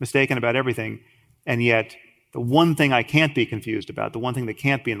 mistaken about everything, and yet the one thing I can't be confused about, the one thing that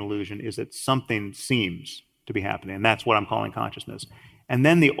can't be an illusion, is that something seems to be happening, and that's what I'm calling consciousness. And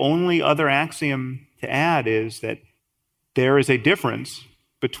then the only other axiom to add is that there is a difference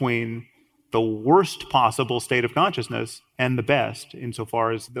between the worst possible state of consciousness and the best,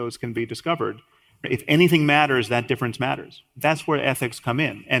 insofar as those can be discovered. If anything matters, that difference matters. That's where ethics come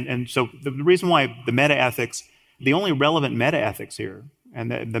in. And so the reason why the meta-ethics, the only relevant meta-ethics here,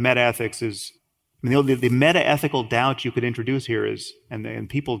 and the meta-ethics is, the meta-ethical doubt you could introduce here is, and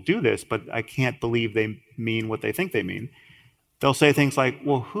people do this, but I can't believe they mean what they think they mean. They'll say things like,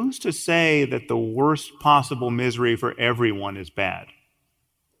 well, who's to say that the worst possible misery for everyone is bad?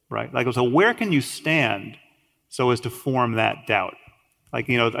 Right? Like, so where can you stand so as to form that doubt? Like,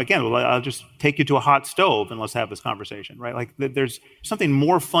 again, I'll just take you to a hot stove and let's have this conversation, right? Like, there's something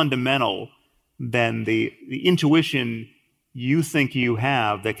more fundamental than the intuition you think you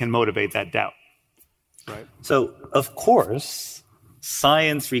have that can motivate that doubt, right? So, of course,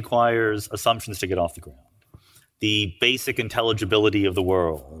 science requires assumptions to get off the ground. The basic intelligibility of the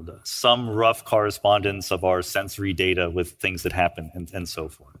world, some rough correspondence of our sensory data with things that happen, and so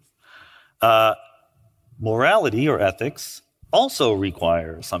forth. Morality or ethics also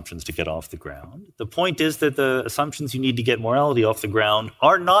require assumptions to get off the ground. The point is that the assumptions you need to get morality off the ground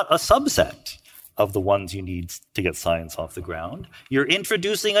are not a subset of the ones you need to get science off the ground. You're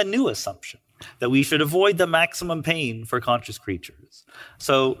introducing a new assumption, that we should avoid the maximum pain for conscious creatures.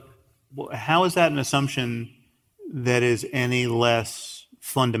 So how is that an assumption that is any less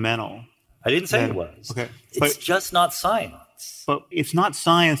fundamental? I didn't say it was. Okay. It's just not science. But it's not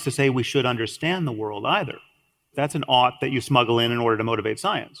science to say we should understand the world either. That's an ought that you smuggle in order to motivate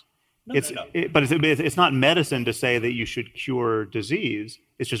science. But it's not medicine to say that you should cure disease.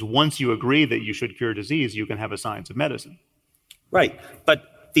 It's just once you agree that you should cure disease, you can have a science of medicine. Right.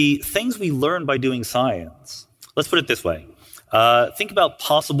 But the things we learn by doing science, let's put it this way. Think about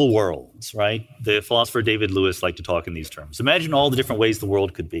possible worlds, right? The philosopher David Lewis liked to talk in these terms. Imagine all the different ways the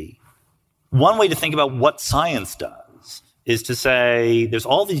world could be. One way to think about what science does is to say, there's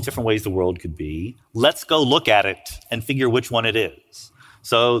all these different ways the world could be. Let's go look at it and figure which one it is.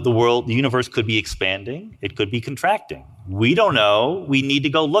 So the universe could be expanding. It could be contracting. We don't know. We need to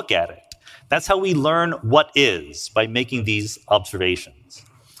go look at it. That's how we learn what is, by making these observations.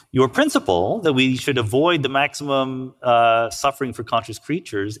 Your principle that we should avoid the maximum suffering for conscious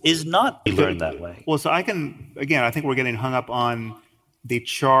creatures is not learned that way. Well, so I think we're getting hung up on the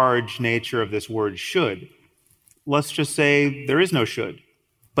charged nature of this word should. Let's just say there is no should,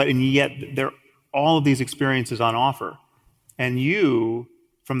 and yet there are all of these experiences on offer. And you,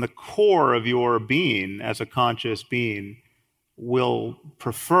 from the core of your being as a conscious being, will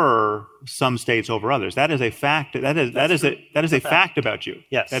prefer some states over others. That is a fact. That is a fact about you.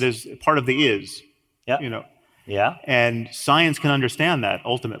 Yes. That is part of the is. Yeah. Yeah. And science can understand that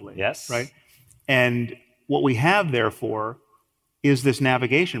ultimately. Yes. Right. And what we have, therefore, is this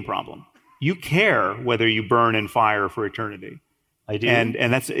navigation problem. You care whether you burn in fire for eternity. I do. And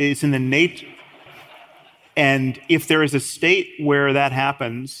it's in the nature. And if there is a state where that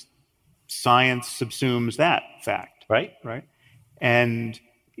happens, science subsumes that fact. Right. Right. And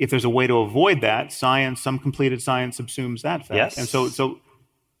if there's a way to avoid that, some completed science subsumes that fact. Yes. And so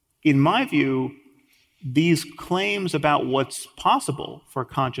in my view, these claims about what's possible for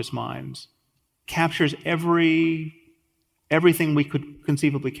conscious minds captures everything we could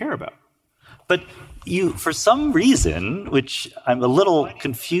conceivably care about. But you, for some reason, which I'm a little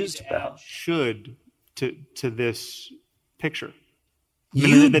confused about, should to this picture.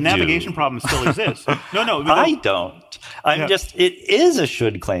 The navigation problem still exists. No, I don't. It is a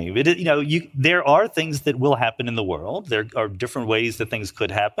should claim. There are things that will happen in the world. There are different ways that things could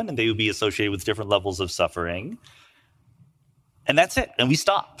happen, and they would be associated with different levels of suffering. And that's it. And we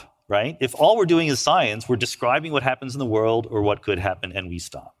stop, right? If all we're doing is science, we're describing what happens in the world or what could happen, and we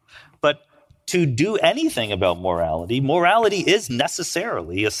stop. But to do anything about morality is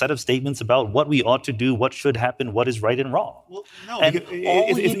necessarily a set of statements about what we ought to do, what should happen, what is right and wrong. Well, no, and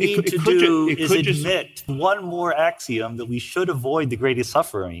all you need to do is admit one more axiom that we should avoid the greatest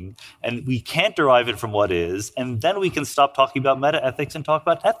suffering, and we can't derive it from what is, and then we can stop talking about meta-ethics and talk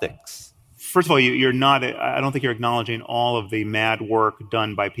about ethics. First of all, you're not. I don't think you're acknowledging all of the mad work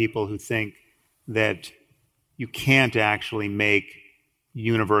done by people who think that you can't actually make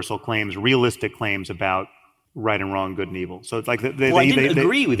universal claims, realistic claims about right and wrong, good and evil. So it's like I didn't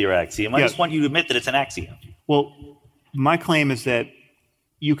agree with your axiom. I just want you to admit that it's an axiom. Well, my claim is that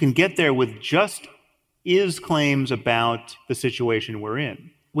you can get there with just is claims about the situation we're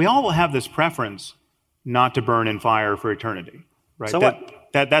in. We all will have this preference not to burn in fire for eternity, right? So what?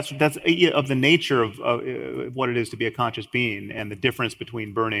 That's of the nature of what it is to be a conscious being and the difference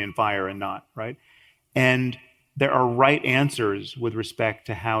between burning in fire and not, right? And there are right answers with respect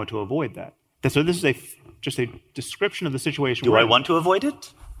to how to avoid that. So this is just a description of the situation. Do I want to avoid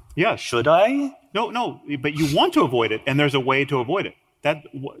it? Yeah. Should I? No, but you want to avoid it, and there's a way to avoid it.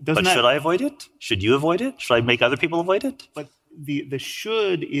 Should I avoid it? Should you avoid it? Should I make other people avoid it? But the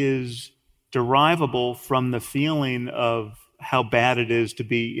should is derivable from the feeling of how bad it is to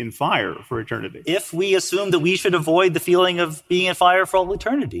be in fire for eternity. If we assume that we should avoid the feeling of being in fire for all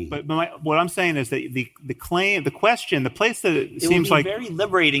eternity. But what I'm saying is that the claim, the question, the place that it seems like... It would be very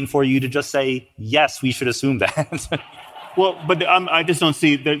liberating for you to just say, yes, we should assume that. Well, but I just don't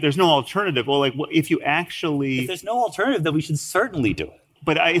see, there's no alternative. Well, like if you actually... If there's no alternative, then we should certainly do it.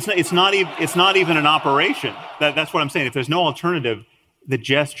 But it's not even an operation. That's what I'm saying. If there's no alternative, the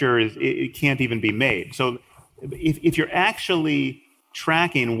gesture it can't even be made. So if you're actually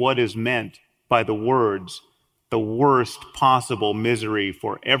tracking what is meant by the words, the worst possible misery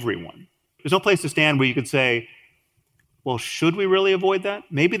for everyone, there's no place to stand where you could say, well, should we really avoid that?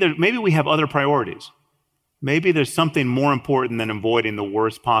 Maybe we have other priorities. Maybe there's something more important than avoiding the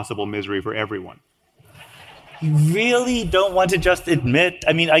worst possible misery for everyone. You really don't want to just admit?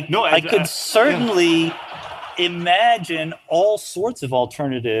 I mean, I could certainly imagine all sorts of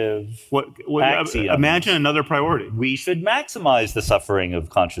alternative axioms. Imagine another priority. We should maximize the suffering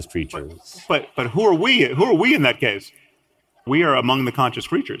of conscious creatures. But who are we? Who are we in that case? We are among the conscious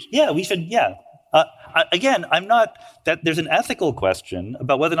creatures. Yeah, we should, yeah. Again, I'm not that there's an ethical question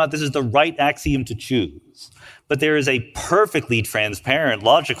about whether or not this is the right axiom to choose. But there is a perfectly transparent,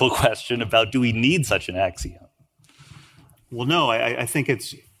 logical question about, do we need such an axiom? Well, no, I think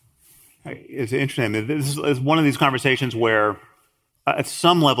it's interesting. This is one of these conversations where, at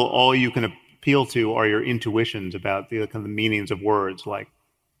some level, all you can appeal to are your intuitions about the kind of the meanings of words, like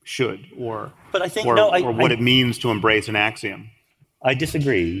should or what it means to embrace an axiom. I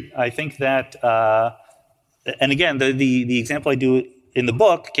disagree. I think that, and again, the example I do in the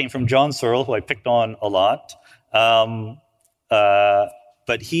book came from John Searle, who I picked on a lot.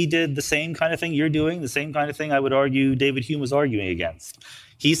 But he did the same kind of thing you're doing, the same kind of thing I would argue David Hume was arguing against.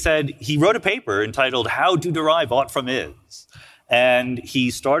 He said he wrote a paper entitled "How to Derive Ought from Is," and he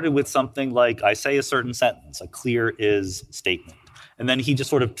started with something like, "I say a certain sentence, a clear is statement." And then he just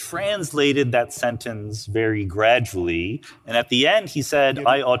sort of translated that sentence very gradually. And at the end, he said,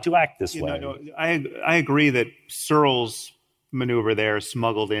 I ought to act this way. I agree that Searle's maneuver there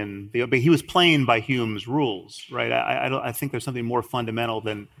smuggled in, but he was playing by Hume's rules, right? I think there's something more fundamental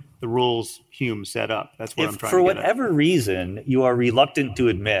than the rules Hume set up. That's what I'm trying to get at. For whatever reason, you are reluctant to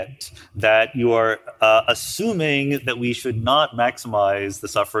admit that you are assuming that we should not maximize the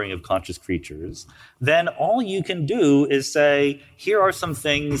suffering of conscious creatures, then all you can do is say, here are some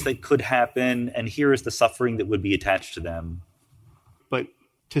things that could happen, and here is the suffering that would be attached to them. But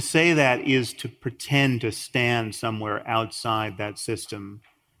to say that is to pretend to stand somewhere outside that system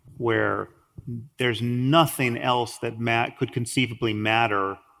where there's nothing else that could conceivably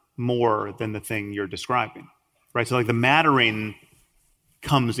matter more than the thing you're describing, right? So like the mattering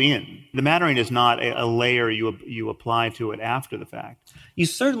comes in. The mattering is not a layer you apply to it after the fact. You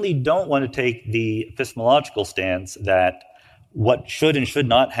certainly don't want to take the epistemological stance that what should and should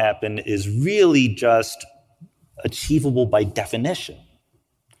not happen is really just achievable by definition.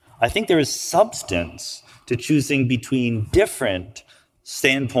 I think there is substance to choosing between different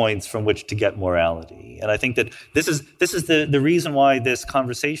standpoints from which to get morality. And I think that this is the reason why this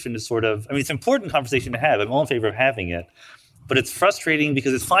conversation is sort of, I mean, it's an important conversation to have. I'm all in favor of having it. But it's frustrating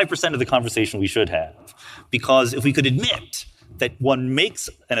because it's 5% of the conversation we should have. Because if we could admit that one makes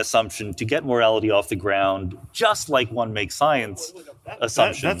an assumption to get morality off the ground, just like one makes science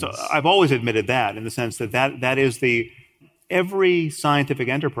assumptions. I've always admitted that, in the sense that is every scientific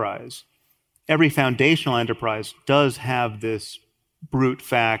enterprise, every foundational enterprise does have this brute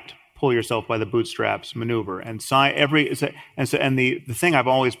fact, pull yourself by the bootstraps maneuver. And the thing I've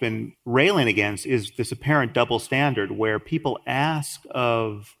always been railing against is this apparent double standard where people ask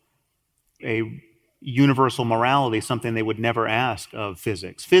of a universal morality something they would never ask of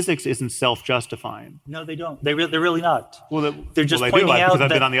physics. Physics isn't self-justifying. No, they don't. They're really not. They're just pointing out because I've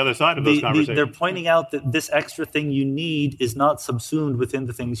been on the other side of those conversations. They're pointing out that this extra thing you need is not subsumed within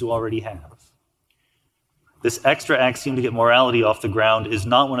the things you already have. This extra axiom to get morality off the ground is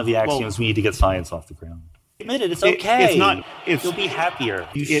not one of the axioms we need to get science off the ground. Admit it. It's okay. You'll be happier.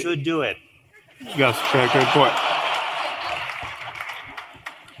 You should do it. Yes, good point.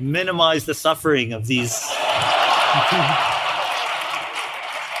 Minimize the suffering of these.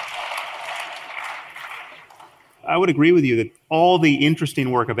 I would agree with you that all the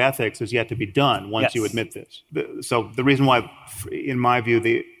interesting work of ethics is yet to be done once you admit this. So the reason why, in my view,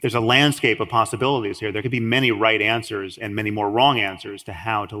 there's a landscape of possibilities here. There could be many right answers and many more wrong answers to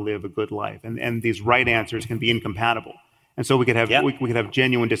how to live a good life. And these right answers can be incompatible. And so we could have we could have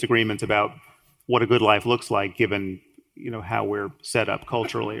genuine disagreements about what a good life looks like given, how we're set up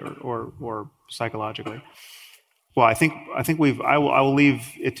culturally or psychologically. Well, I think I will leave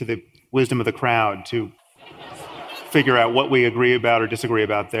it to the wisdom of the crowd to figure out what we agree about or disagree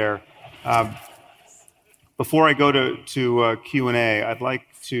about there. Before I go to Q&A, I'd like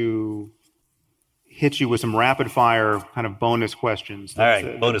to hit you with some rapid fire kind of bonus questions. All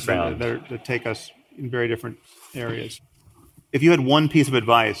right, bonus round. That take us in very different areas. If you had one piece of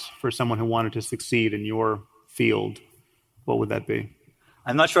advice for someone who wanted to succeed in your field, what would that be?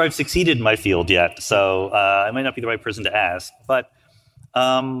 I'm not sure I've succeeded in my field yet, so I might not be the right person to ask. But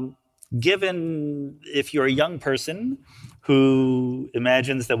given if you're a young person who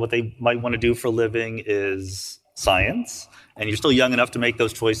imagines that what they might want to do for a living is science, and you're still young enough to make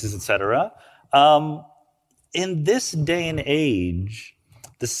those choices, et cetera, in this day and age,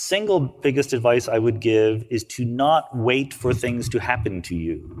 the single biggest advice I would give is to not wait for things to happen to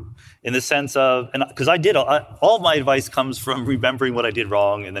you. In the sense of, and because all of my advice comes from remembering what I did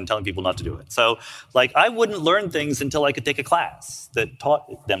wrong and then telling people not to do it. So, I wouldn't learn things until I could take a class that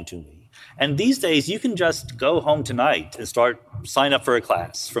taught them to me. And these days, you can just go home tonight and sign up for a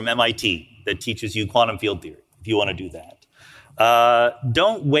class from MIT that teaches you quantum field theory, if you want to do that.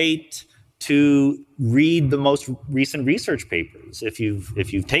 Don't wait to read the most recent research papers. If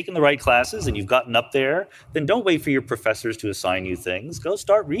you've taken the right classes and you've gotten up there, then don't wait for your professors to assign you things. Go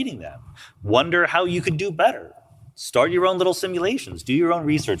start reading them. Wonder how you could do better. Start your own little simulations. Do your own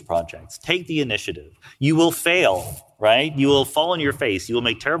research projects. Take the initiative. You will fail, right? You will fall on your face. You will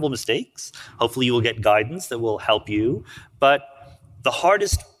make terrible mistakes. Hopefully you will get guidance that will help you. But the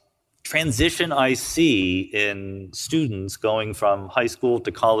hardest transition I see in students going from high school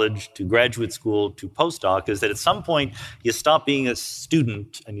to college to graduate school to postdoc is that at some point you stop being a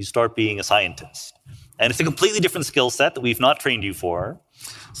student and you start being a scientist. And it's a completely different skill set that we've not trained you for.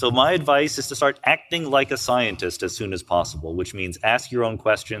 So my advice is to start acting like a scientist as soon as possible, which means ask your own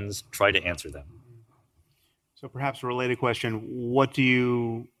questions, try to answer them. So perhaps a related question, what do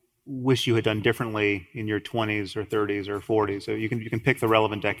you wish you had done differently in your 20s or 30s or 40s? So you can pick the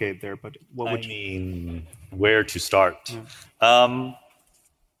relevant decade there, but what would where to start?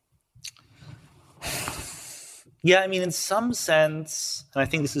 Yeah. In some sense, and I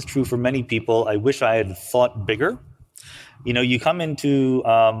think this is true for many people, I wish I had thought bigger. You come into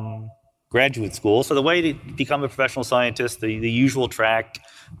graduate school. So the way to become a professional scientist, the usual track,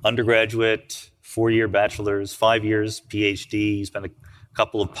 undergraduate, 4-year bachelor's, 5 years PhD, you spend a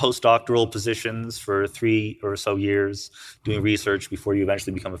couple of postdoctoral positions for 3 or so years doing research before you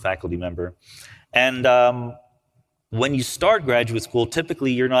eventually become a faculty member. And when you start graduate school,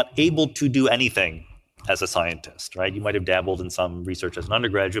 typically you're not able to do anything as a scientist, right? You might have dabbled in some research as an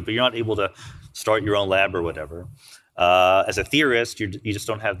undergraduate, but you're not able to start your own lab or whatever. As a theorist, you just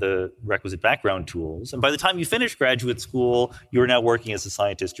don't have the requisite background tools. And by the time you finish graduate school, you're now working as a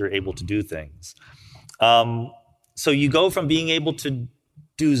scientist, you're able to do things. So you go from being able to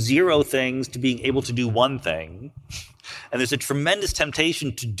do 0 things to being able to do 1 thing. And there's a tremendous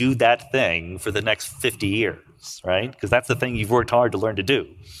temptation to do that thing for the next 50 years, right? Because that's the thing you've worked hard to learn to do.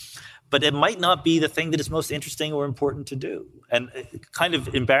 But it might not be the thing that is most interesting or important to do. And kind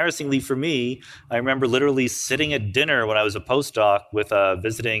of embarrassingly for me, I remember literally sitting at dinner when I was a postdoc with a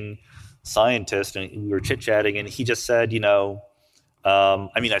visiting scientist, and we were chit-chatting, and he just said, I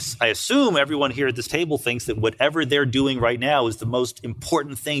assume everyone here at this table thinks that whatever they're doing right now is the most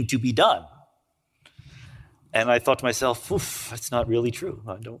important thing to be done. And I thought to myself, that's not really true.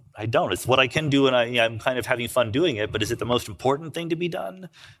 I don't. It's what I can do, and I'm kind of having fun doing it, but is it the most important thing to be done?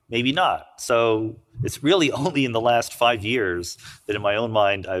 Maybe not. So it's really only in the last 5 years that in my own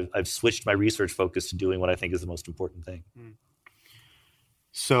mind, I've switched my research focus to doing what I think is the most important thing.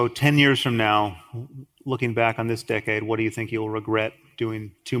 So 10 years from now, looking back on this decade, what do you think you'll regret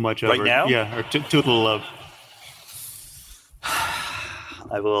doing too much of? Right now? Yeah, or too little of?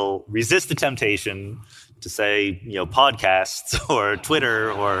 I will resist the temptation to say, podcasts or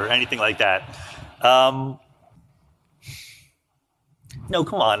Twitter or anything like that. No,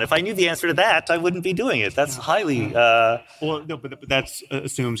 come on. If I knew the answer to that, I wouldn't be doing it. That's highly... Well, no, but that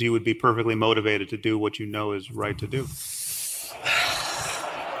assumes you would be perfectly motivated to do what you know is right to do.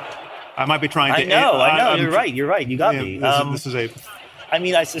 I might be trying to... I know. You're right. You got me. This is a... I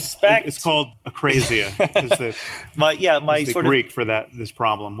mean, I suspect it's called acrasia. Is the the sort Greek for this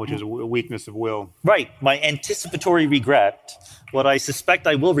problem, which is a weakness of will. Right. My anticipatory regret, what I suspect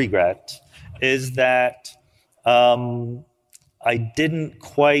I will regret, is that I didn't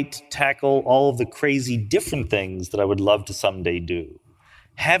quite tackle all of the crazy different things that I would love to someday do.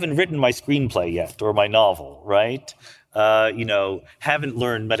 Haven't written my screenplay yet or my novel, right? Haven't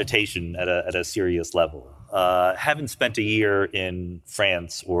learned meditation at a serious level. Haven't spent a year in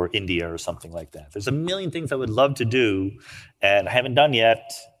France or India or something like that. There's a million things I would love to do and I haven't done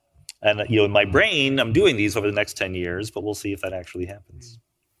yet. And, in my brain, I'm doing these over the next 10 years, but we'll see if that actually happens.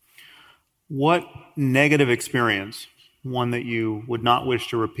 What negative experience, one that you would not wish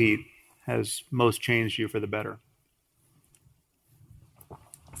to repeat, has most changed you for the better?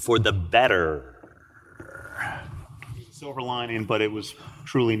 For the better. Silver lining, but it was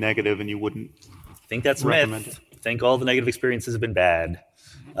truly negative and you wouldn't I think that's a myth. I think all the negative experiences have been bad.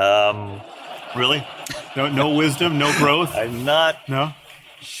 Really? No wisdom, no growth? I'm not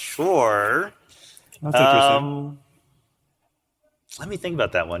sure. That's interesting. Let me think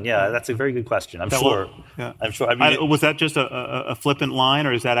about that one. Yeah, that's a very good question. I'm sure. I mean, was that just a flippant line,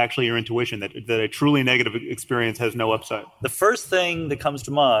 or is that actually your intuition that a truly negative experience has no upside? The first thing that comes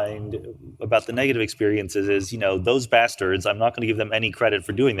to mind about the negative experiences is, those bastards, I'm not going to give them any credit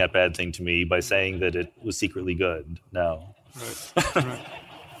for doing that bad thing to me by saying that it was secretly good. No. Right.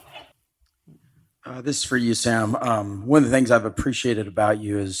 This is for you, Sam. One of the things I've appreciated about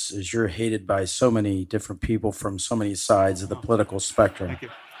you is you're hated by so many different people from so many sides of the political spectrum. Thank you.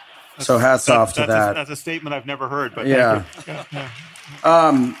 So hats off to that. That's a statement I've never heard, but yeah.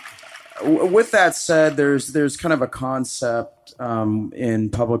 Thank you. With that said, there's kind of a concept in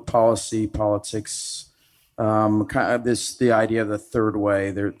public policy, politics, kind of the idea of the third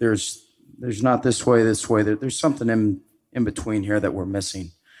way. There's not this way. There's something in between here that we're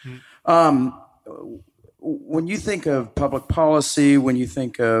missing. When you think of public policy, when you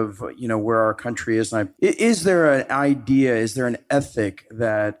think of where our country is, is there an idea? Is there an ethic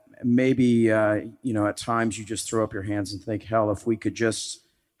that maybe at times you just throw up your hands and think, hell, if we could just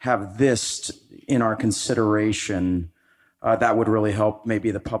have this in our consideration, that would really help maybe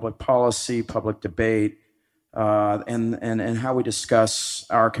the public policy, public debate, and how we discuss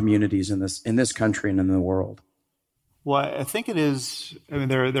our communities in this country and in the world. Well, I think it is. I mean,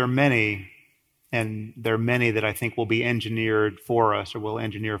 there are many. And there are many that I think will be engineered for us or will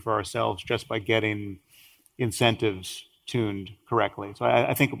engineer for ourselves just by getting incentives tuned correctly. So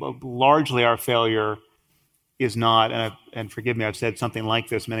I think largely our failure is not, and forgive me, I've said something like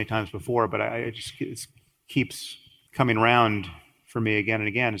this many times before, but it keeps coming around for me again and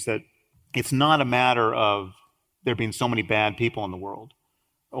again, is that it's not a matter of there being so many bad people in the world,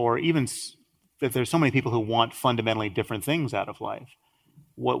 or even that there's so many people who want fundamentally different things out of life.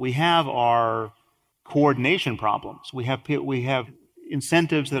 What we have are coordination problems. We have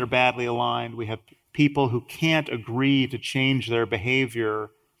incentives that are badly aligned. We have people who can't agree to change their behavior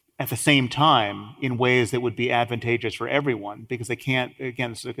at the same time in ways that would be advantageous for everyone because they can't.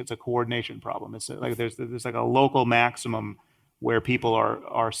 Again, it's a coordination problem. It's like there's like a local maximum where people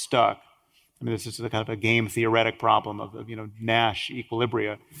are stuck. I mean, this is a kind of a game theoretic problem of Nash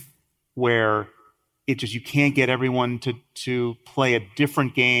equilibria, where you can't get everyone to play a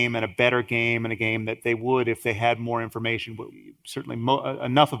different game and a better game and a game that they would if they had more information. Certainly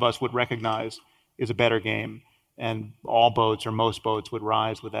enough of us would recognize is a better game, and all boats or most boats would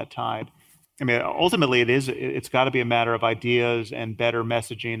rise with that tide. I mean, ultimately it's got to be a matter of ideas and better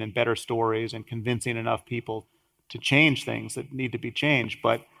messaging and better stories and convincing enough people to change things that need to be changed.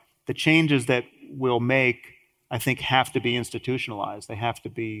 But the changes that we'll make, I think, have to be institutionalized. They have to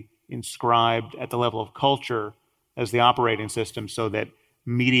be inscribed at the level of culture as the operating system so that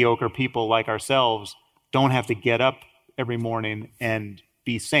mediocre people like ourselves don't have to get up every morning and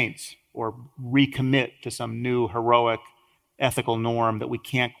be saints or recommit to some new heroic ethical norm that we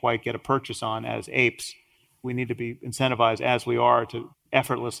can't quite get a purchase on as apes. We need to be incentivized as we are to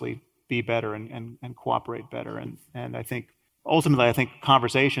effortlessly be better and cooperate better. And I think ultimately,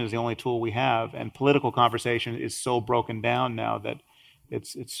 conversation is the only tool we have, and political conversation is so broken down now that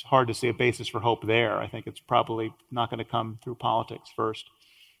it's hard to see a basis for hope there. I think it's probably not going to come through politics first.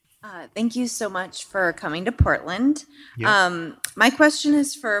 Thank you so much for coming to Portland. Yeah. My question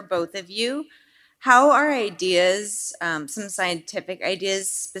is for both of you. How are ideas, some scientific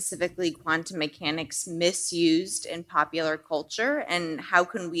ideas, specifically quantum mechanics, misused in popular culture, and how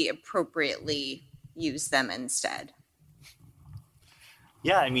can we appropriately use them instead?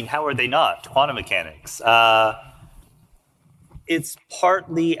 Yeah, I mean, how are they not? Quantum mechanics. it's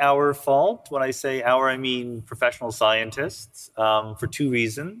partly our fault. When I say our, I mean professional scientists, for two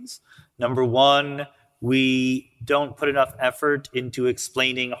reasons. Number one, we don't put enough effort into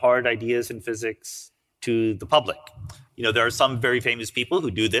explaining hard ideas in physics to the public. There are some very famous people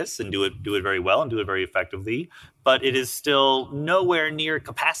who do this and do it very well and do it very effectively, but it is still nowhere near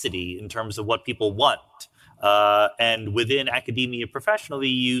capacity in terms of what people want. And within academia professionally,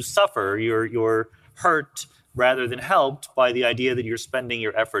 you suffer, you're hurt rather than helped by the idea that you're spending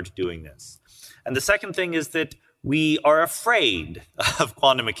your effort doing this. And the second thing is that we are afraid of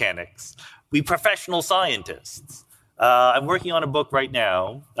quantum mechanics. We professional scientists. I'm working on a book right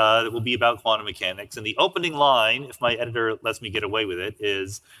now that will be about quantum mechanics. And the opening line, if my editor lets me get away with it,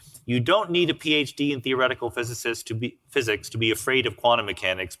 is you don't need a PhD in theoretical physics to be afraid of quantum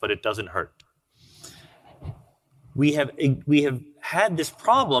mechanics, but it doesn't hurt. We have had this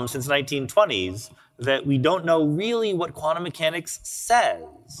problem since 1920s that we don't know really what quantum mechanics says.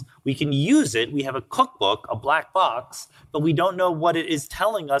 We can use it. We have a cookbook, a black box, but we don't know what it is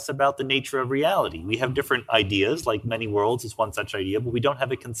telling us about the nature of reality. We have different ideas, like many worlds is one such idea, but we don't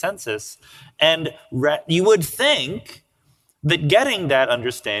have a consensus. And you would think that getting that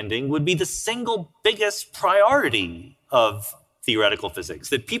understanding would be the single biggest priority of theoretical physics,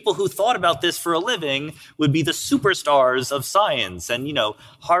 that people who thought about this for a living would be the superstars of science, and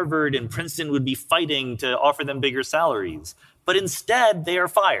Harvard and Princeton would be fighting to offer them bigger salaries. But instead, they are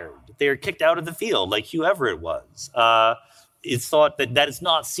fired. They are kicked out of the field, like Hugh Everett was. It's thought that is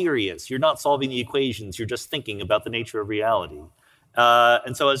not serious. You're not solving the equations. You're just thinking about the nature of reality.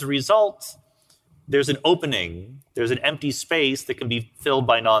 And so as a result, there's an opening, there's an empty space that can be filled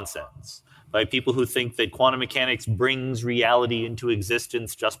by nonsense, by people who think that quantum mechanics brings reality into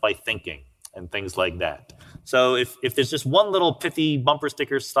existence just by thinking and things like that. So if there's just one little pithy bumper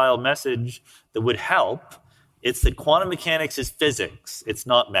sticker style message that would help, it's that quantum mechanics is physics. It's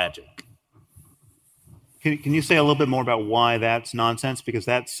not magic. Can you say a little bit more about why that's nonsense? Because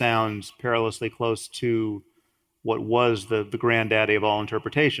that sounds perilously close to what was the granddaddy of all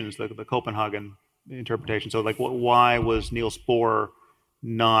interpretations, the Copenhagen interpretation. So why was Niels Bohr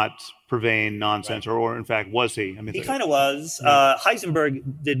not purveying nonsense, right? or in fact, was he? I mean, he kind of was. Heisenberg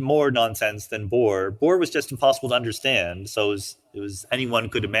did more nonsense than Bohr. Bohr was just impossible to understand, so it was anyone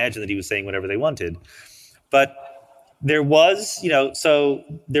could imagine that he was saying whatever they wanted. But there was,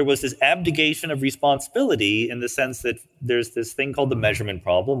 there was this abdication of responsibility in the sense that there's this thing called the measurement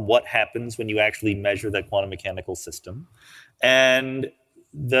problem. What happens when you actually measure that quantum mechanical system? And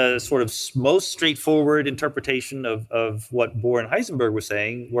the sort of most straightforward interpretation of what Bohr and Heisenberg were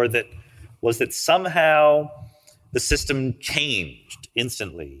saying was that somehow the system changed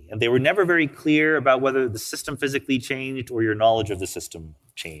instantly. And they were never very clear about whether the system physically changed or your knowledge of the system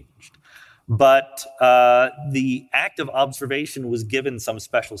changed. But the act of observation was given some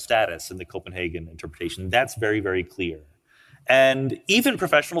special status in the Copenhagen interpretation. That's very, very clear. And even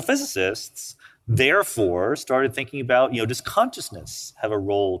professional physicists therefore started thinking about, does consciousness have a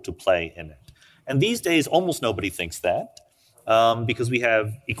role to play in it? And these days, almost nobody thinks that because we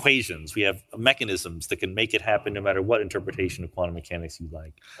have equations, we have mechanisms that can make it happen no matter what interpretation of quantum mechanics you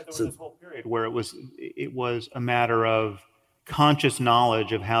like. There was this whole period where it was a matter of conscious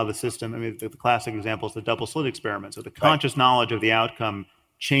knowledge of how the system, I mean, the classic example is the double slit experiment. So the conscious knowledge of the outcome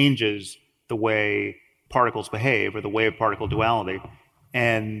changes the way particles behave or the way of particle duality.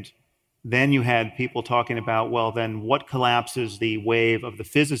 And then you had people talking about, well, then what collapses the wave of the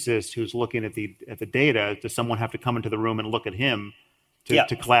physicist who's looking at the data? Does someone have to come into the room and look at him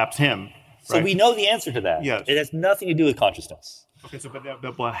to collapse him? So we know the answer to that. Yes. It has nothing to do with consciousness. Okay, so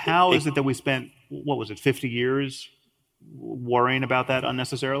but how is it that we spent, 50 years worrying about that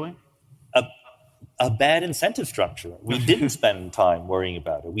unnecessarily? A bad incentive structure. We didn't spend time worrying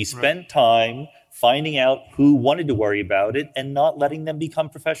about it. We spent time finding out who wanted to worry about it and not letting them become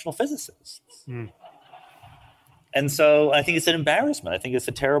professional physicists. And so I think it's an embarrassment. I think it's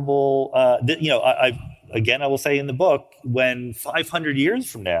a terrible, I will say in the book, when 500 years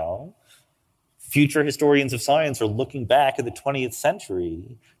from now, future historians of science are looking back at the 20th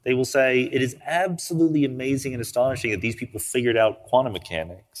century, they will say it is absolutely amazing and astonishing that these people figured out quantum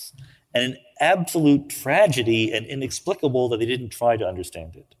mechanics, and an absolute tragedy and inexplicable that they didn't try to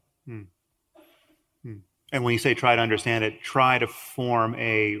understand it. And when you say try to understand it, try to form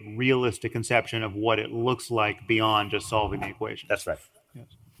a realistic conception of what it looks like beyond just solving the equation. That's right. Yes.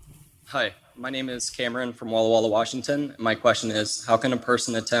 Hi, my name is Cameron from Walla Walla, Washington. My question is, how can a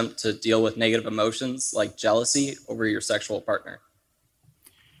person attempt to deal with negative emotions like jealousy over your sexual partner?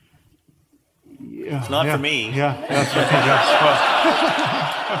 It's not for me. That's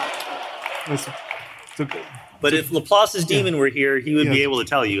But if Laplace's demon were here, he would be able to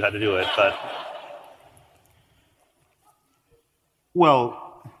tell you how to do it. But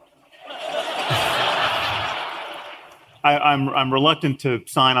well, I'm reluctant to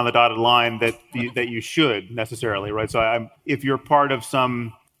sign on the dotted line that you should necessarily, right? So if you're part of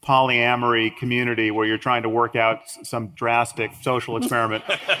some polyamory community where you're trying to work out some drastic social experiment,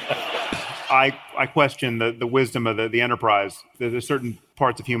 I question the wisdom of the enterprise. There's certain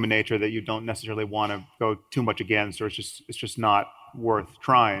parts of human nature that you don't necessarily want to go too much against, or it's just not worth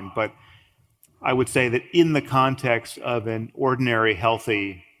trying. But I would say that in the context of an ordinary,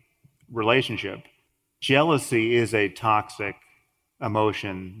 healthy relationship, jealousy is a toxic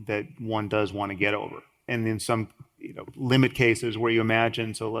emotion that one does want to get over. And in some limit cases where you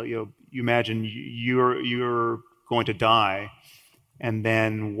imagine you're going to die, and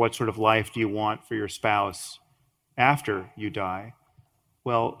then what sort of life do you want for your spouse after you die?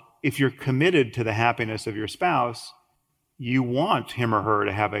 Well, if you're committed to the happiness of your spouse, you want him or her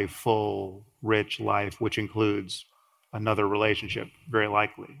to have a full, rich life, which includes another relationship, very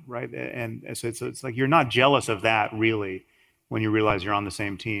likely, right? And so it's like you're not jealous of that, really, when you realize you're on the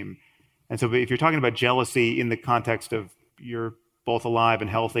same team. And so if you're talking about jealousy in the context of you're both alive and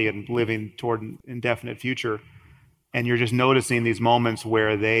healthy and living toward an indefinite future, and you're just noticing these moments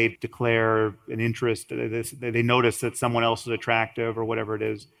where they declare an interest, they notice that someone else is attractive or whatever it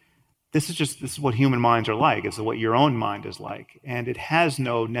is, this is what human minds are like. It's what your own mind is like. And it has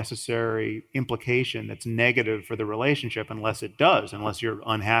no necessary implication that's negative for the relationship unless you're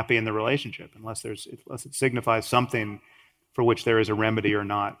unhappy in the relationship, unless it signifies something for which there is a remedy or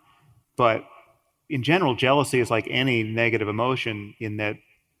not. But in general, jealousy is like any negative emotion in that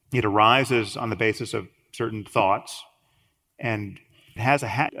it arises on the basis of certain thoughts, and it has a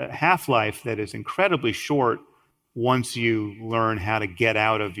half-life that is incredibly short once you learn how to get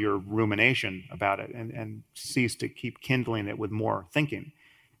out of your rumination about it and cease to keep kindling it with more thinking.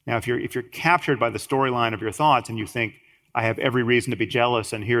 Now, if you're captured by the storyline of your thoughts and you think, I have every reason to be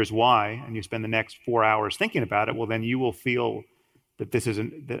jealous and here's why, and you spend the next 4 hours thinking about it, well, then you will feel that this is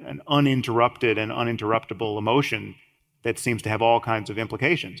an uninterrupted and uninterruptible emotion that seems to have all kinds of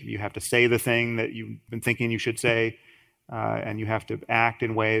implications. You have to say the thing that you've been thinking you should say, and you have to act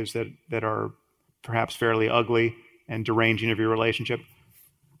in ways that are perhaps fairly ugly and deranging of your relationship.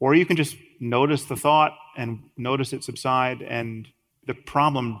 Or you can just notice the thought and notice it subside, and the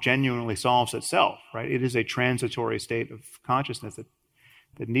problem genuinely solves itself, right? It is a transitory state of consciousness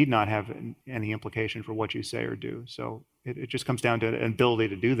that need not have any implication for what you say or do. So it just comes down to an ability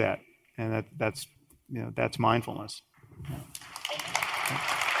to do that, and that's mindfulness.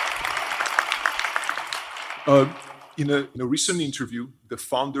 In a recent interview, the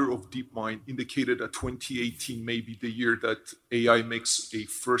founder of DeepMind indicated that 2018 may be the year that AI makes a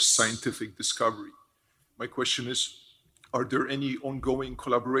first scientific discovery. My question is, are there any ongoing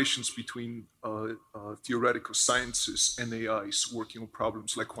collaborations between theoretical sciences and AIs working on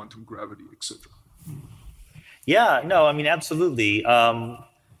problems like quantum gravity, etc.? Yeah, no, I mean, absolutely.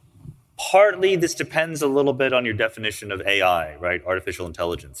 Partly this depends a little bit on your definition of AI, right? Artificial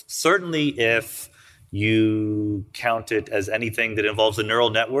intelligence. Certainly if you count it as anything that involves a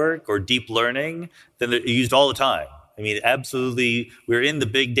neural network or deep learning, then they're used all the time. I mean, absolutely, we're in the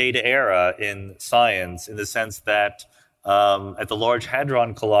big data era in science in the sense that at the Large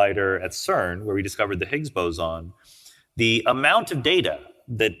Hadron Collider at CERN, where we discovered the Higgs boson, the amount of data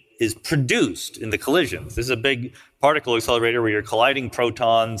that is produced in the collisions. This is a big particle accelerator where you're colliding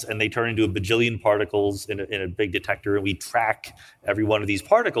protons and they turn into a bajillion particles in a big detector, and we track every one of these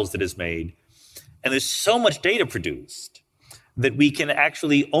particles that is made. And there's so much data produced that we can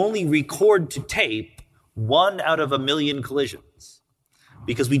actually only record to tape 1 out of 1 million collisions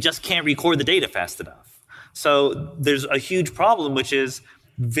because we just can't record the data fast enough. So there's a huge problem, which is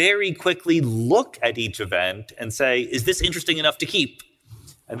very quickly look at each event and say, is this interesting enough to keep?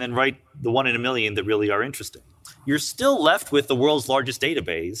 And then write the 1 in 1 million that really are interesting. You're still left with the world's largest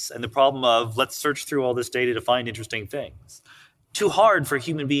database and the problem of let's search through all this data to find interesting things. Too hard for a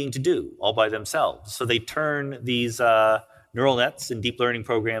human being to do all by themselves. So they turn these neural nets and deep learning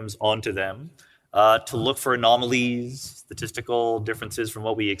programs onto them to look for anomalies, statistical differences from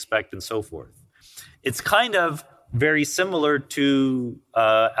what we expect, and so forth. It's kind of very similar to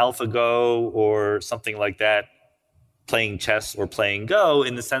AlphaGo or something like that, playing chess or playing Go,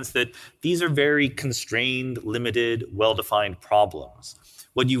 in the sense that these are very constrained, limited, well-defined problems.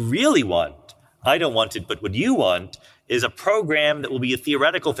 What you really want, I don't want it, but what you want is a program that will be a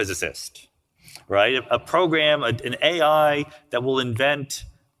theoretical physicist, right? A program, an AI that will invent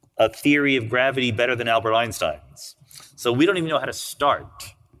a theory of gravity better than Albert Einstein's. So we don't even know how to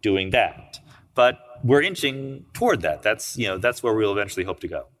start doing that. But we're inching toward that. That's where we'll eventually hope to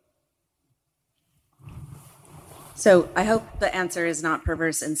go. So I hope the answer is not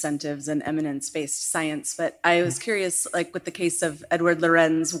perverse incentives and eminence-based science, but I was curious, like with the case of Edward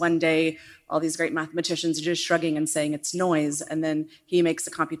Lorenz, one day all these great mathematicians are just shrugging and saying it's noise, and then he makes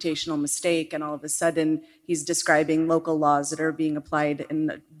a computational mistake, and all of a sudden he's describing local laws that are being applied in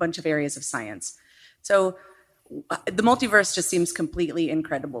a bunch of areas of science. So the multiverse just seems completely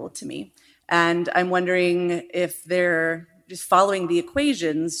incredible to me. And I'm wondering if they're just following the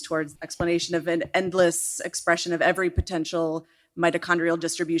equations towards explanation of an endless expression of every potential mitochondrial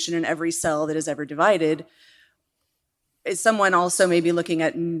distribution in every cell that is ever divided. Is someone also maybe looking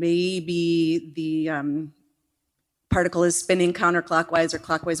at maybe the particle is spinning counterclockwise or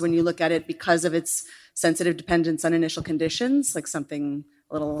clockwise when you look at it because of its sensitive dependence on initial conditions, like something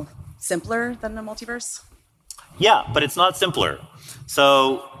a little simpler than a multiverse? Yeah, but it's not simpler.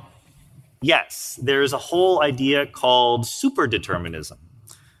 So yes, there's a whole idea called superdeterminism,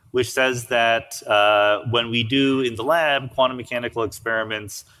 which says that when we do in the lab quantum mechanical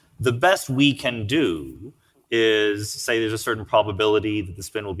experiments, the best we can do is say there's a certain probability that the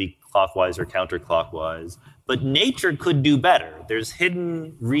spin will be clockwise or counterclockwise, but nature could do better. There's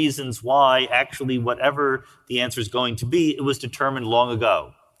hidden reasons why actually whatever the answer is going to be, it was determined long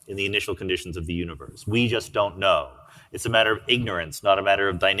ago in the initial conditions of the universe. We just don't know. It's a matter of ignorance, not a matter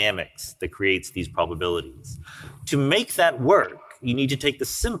of dynamics that creates these probabilities. To make that work, you need to take the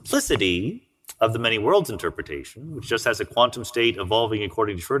simplicity of the many worlds interpretation, which just has a quantum state evolving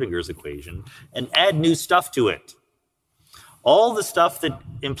according to Schrödinger's equation, and add new stuff to it. All the stuff that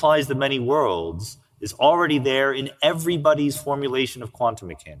implies the many worlds is already there in everybody's formulation of quantum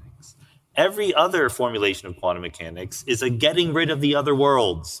mechanics. Every other formulation of quantum mechanics is a getting rid of the other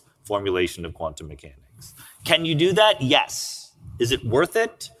worlds formulation of quantum mechanics. Can you do that? Yes. Is it worth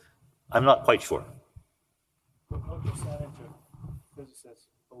it? I'm not quite sure. What percentage of physicists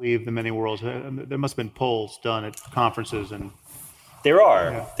believe the many worlds? There must have been polls done at conferences and. There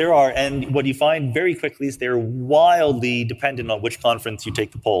are. And what you find very quickly is they're wildly dependent on which conference you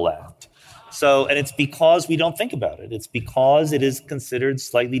take the poll at. So, and it's because we don't think about it. It's because it is considered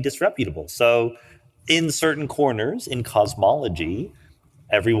slightly disreputable. So in certain corners, in cosmology,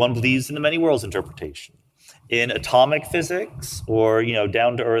 everyone believes in the many worlds interpretation. In atomic physics or,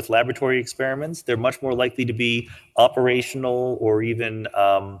 down-to-earth laboratory experiments, they're much more likely to be operational or even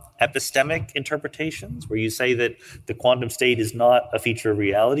epistemic interpretations, where you say that the quantum state is not a feature of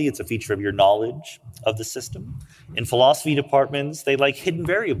reality, it's a feature of your knowledge of the system. In philosophy departments, they like hidden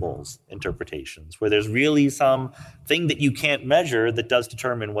variables interpretations, where there's really some thing that you can't measure that does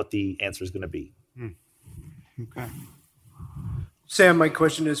determine what the answer is going to be. Okay. Sam, my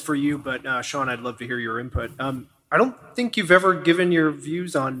question is for you, but Sean, I'd love to hear your input. I don't think you've ever given your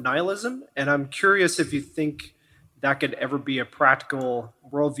views on nihilism, and I'm curious if you think that could ever be a practical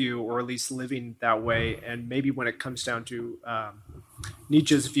worldview, or at least living that way, and maybe when it comes down to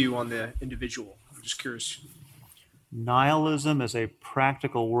Nietzsche's view on the individual. I'm just curious. Nihilism as a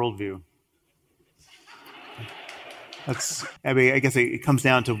practical worldview. I guess it comes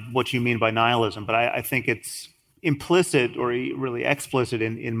down to what you mean by nihilism, but I think it's implicit or really explicit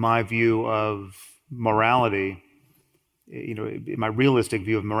in my view of morality, in my realistic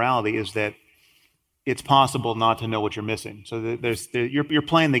view of morality, is that it's possible not to know what you're missing. So you're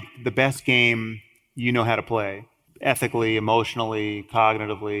playing the best game you know how to play, ethically, emotionally,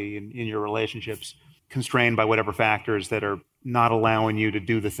 cognitively, in your relationships, constrained by whatever factors that are not allowing you to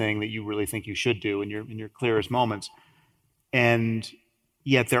do the thing that you really think you should do in your clearest moments. And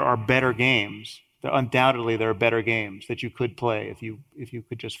yet there are better games. Undoubtedly, there are better games that you could play if you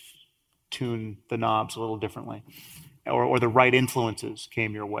could just tune the knobs a little differently, or the right influences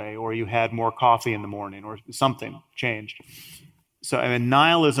came your way, or you had more coffee in the morning, or something changed. So,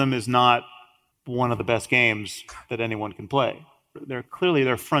 nihilism is not one of the best games that anyone can play. There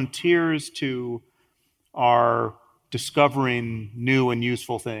are frontiers to our discovering new and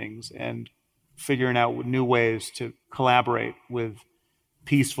useful things and figuring out new ways to collaborate with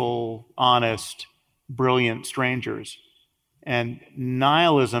peaceful, honest, brilliant strangers. And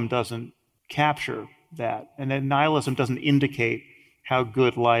nihilism doesn't capture that. And then nihilism doesn't indicate how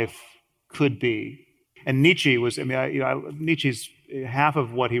good life could be. And Nietzsche was, Nietzsche's, half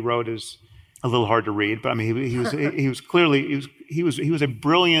of what he wrote is a little hard to read, but he was a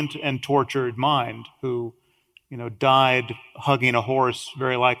brilliant and tortured mind who, died hugging a horse,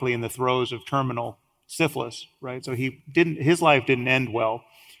 very likely in the throes of terminal syphilis, right? So his life didn't end well.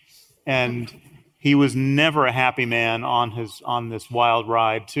 And he was never a happy man on this wild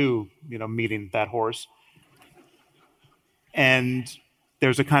ride to, meeting that horse. And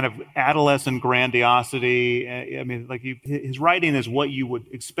there's a kind of adolescent grandiosity. I mean, like his writing is what you would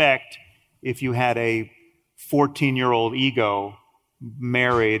expect if you had a 14-year-old ego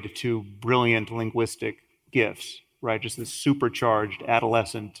married to brilliant linguistic gifts, right? Just this supercharged,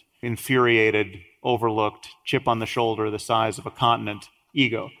 adolescent, infuriated, overlooked, chip on the shoulder the size of a continent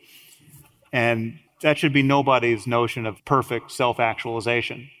ego. And that should be nobody's notion of perfect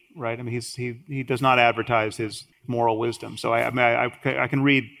self-actualization, right? I mean, he does not advertise his moral wisdom. So I can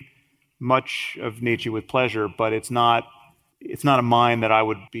read much of Nietzsche with pleasure, but it's not a mind that I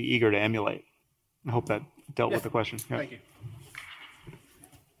would be eager to emulate. I hope that dealt with the question. Yeah. Thank you.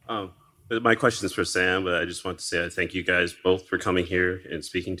 My question is for Sam, but I just want to say I thank you guys both for coming here and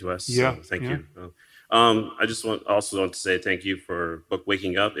speaking to us. Yeah, so thank you. I just also want to say thank you for book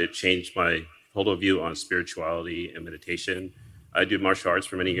Waking Up. It changed my total view on spirituality and meditation. I did martial arts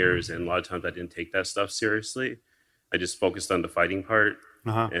for many years, and a lot of times I didn't take that stuff seriously. I just focused on the fighting part,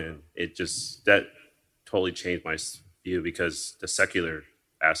 and that totally changed my view because the secular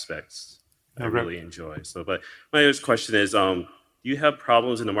aspects I really enjoy. So, but my other question is, do you have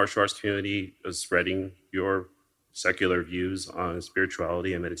problems in the martial arts community of spreading your secular views on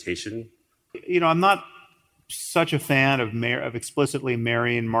spirituality and meditation? I'm not such a fan of explicitly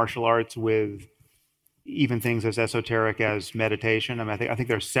marrying martial arts with even things as esoteric as meditation. I mean, I think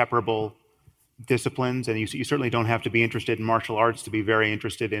they're separable disciplines, and you certainly don't have to be interested in martial arts to be very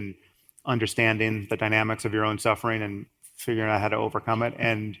interested in understanding the dynamics of your own suffering and figuring out how to overcome it,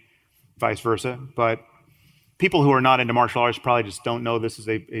 and vice versa. But people who are not into martial arts probably just don't know this is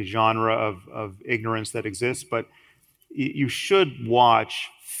a genre of ignorance that exists. But you should watch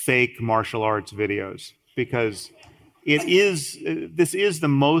fake martial arts videos, because this is the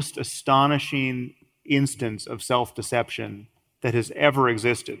most astonishing instance of self-deception that has ever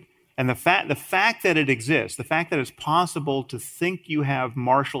existed. And the fact that it exists, the fact that it's possible to think you have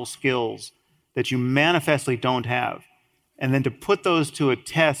martial skills that you manifestly don't have, and then to put those to a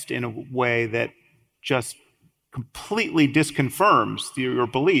test in a way that just completely disconfirms your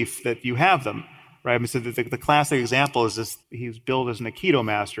belief that you have them, right? I mean, so the classic example is this: he's billed as an Aikido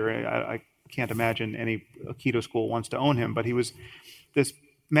master. I can't imagine any Aikido school wants to own him, but he was this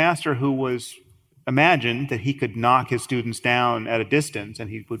master who was imagined that he could knock his students down at a distance, and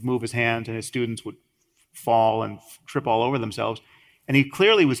he would move his hands and his students would fall and trip all over themselves. And he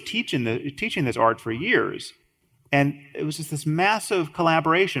clearly was teaching this art for years. And it was just this massive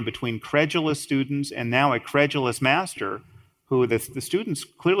collaboration between credulous students and now a credulous master, who the students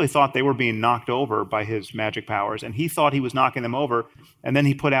clearly thought they were being knocked over by his magic powers, and he thought he was knocking them over. And then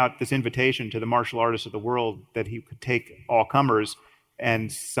he put out this invitation to the martial artists of the world that he could take all comers,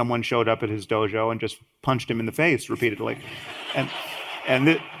 and someone showed up at his dojo and just punched him in the face repeatedly.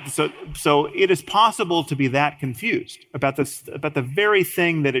 So it is possible to be that confused about the very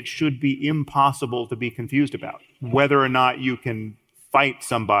thing that it should be impossible to be confused about, whether or not you can fight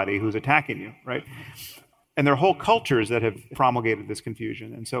somebody who's attacking you, right? And there are whole cultures that have promulgated this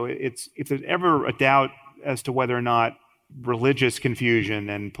confusion. And so if there's ever a doubt as to whether or not religious confusion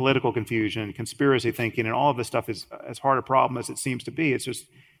and political confusion, conspiracy thinking, and all of this stuff is as hard a problem as it seems to be,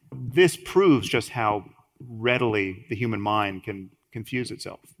 this proves just how readily the human mind can confuse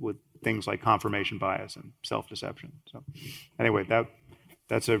itself with things like confirmation bias and self-deception. So anyway,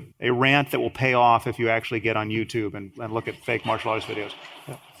 that's a rant that will pay off if you actually get on YouTube and look at fake martial arts videos.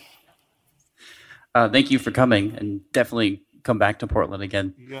 Yeah. Thank you for coming, and definitely come back to Portland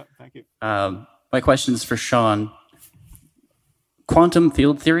again. Yeah, thank you. My question is for Sean. Quantum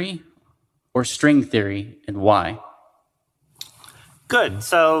field theory or string theory, and why? Good.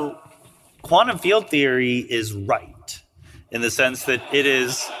 So quantum field theory is right in the sense that it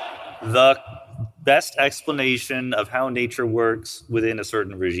is the best explanation of how nature works within a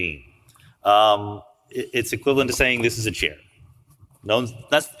certain regime. It's equivalent to saying this is a chair. Nothing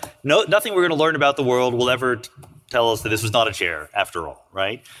we're going to learn about the world will ever tell us that this was not a chair after all,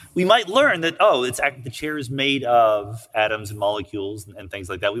 right? We might learn that, the chair is made of atoms and molecules and things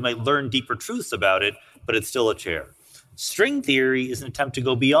like that. We might learn deeper truths about it, but it's still a chair. String theory is an attempt to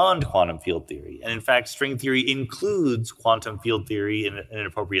go beyond quantum field theory. And in fact, string theory includes quantum field theory in an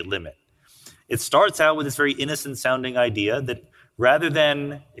appropriate limit. It starts out with this very innocent sounding idea that rather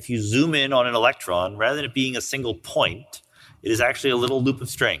than, if you zoom in on an electron, rather than it being a single point, it is actually a little loop of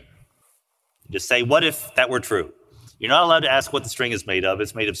string. You just say, what if that were true? You're not allowed to ask what the string is made of.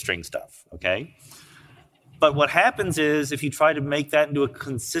 It's made of string stuff, okay? But what happens is if you try to make that into a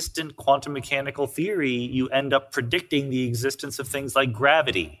consistent quantum mechanical theory, you end up predicting the existence of things like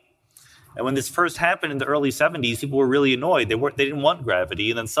gravity. And when this first happened in the early 70s, people were really annoyed. They didn't want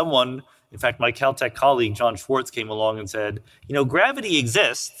gravity. And then someone In fact, my Caltech colleague, John Schwartz, came along and said, gravity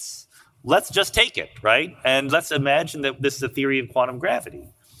exists. Let's just take it, right? And let's imagine that this is a theory of quantum gravity.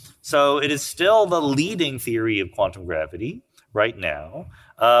 So it is still the leading theory of quantum gravity right now.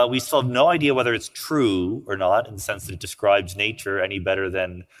 We still have no idea whether it's true or not, in the sense that it describes nature any better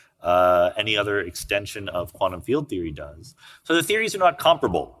than any other extension of quantum field theory does. So the theories are not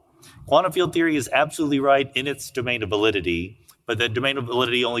comparable. Quantum field theory is absolutely right in its domain of validity, but the domain of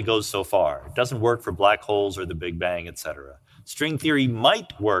validity only goes so far. It doesn't work for black holes or the Big Bang, et cetera. String theory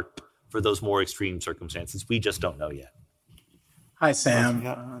might work for those more extreme circumstances. We just don't know yet. Hi,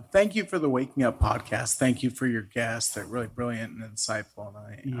 Sam. Thank you for the Waking Up podcast. Thank you for your guests. They're really brilliant and insightful.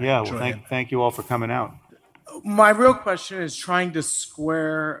 And thank you all for coming out. My real question is trying to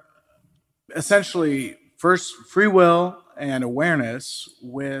square essentially first free will and awareness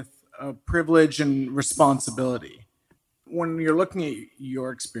with privilege and responsibility. When you're looking at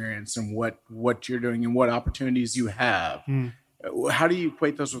your experience and what you're doing and what opportunities you have, how do you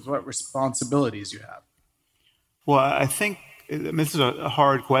equate those with what responsibilities you have? Well, I think this is a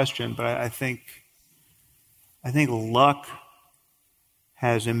hard question, but I think luck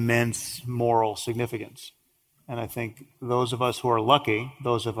has immense moral significance. And I think those of us who are lucky,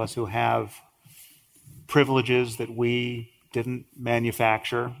 those of us who have privileges that we didn't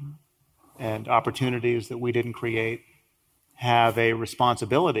manufacture and opportunities that we didn't create, have a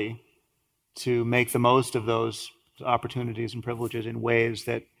responsibility to make the most of those opportunities and privileges in ways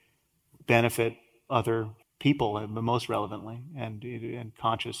that benefit other people, and most relevantly, and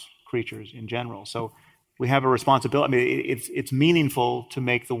conscious creatures in general. So we have a responsibility. I mean, it's meaningful to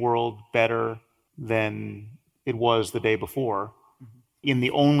make the world better than it was the day before, in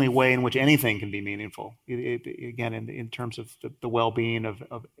the only way in which anything can be meaningful. Again, in terms of the well-being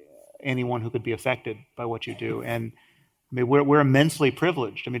of anyone who could be affected by what you do. And I mean, we're immensely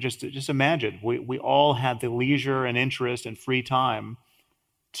privileged. I mean, just imagine, we all had the leisure and interest and free time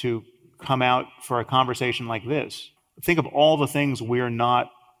to come out for a conversation like this. Think of all the things we're not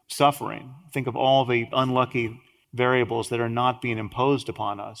suffering. Think of all the unlucky variables that are not being imposed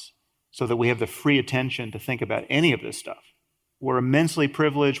upon us, so that we have the free attention to think about any of this stuff. We're immensely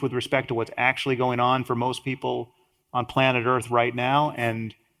privileged with respect to what's actually going on for most people on planet Earth right now,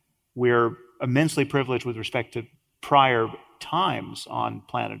 and we're immensely privileged with respect to prior times on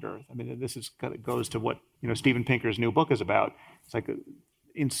planet Earth. I mean, this goes to what Steven Pinker's new book is about. It's like,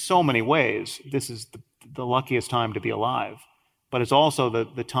 in so many ways, this is the luckiest time to be alive, but it's also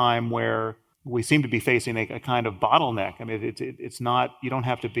the time where we seem to be facing a kind of bottleneck. I mean, it's not, you don't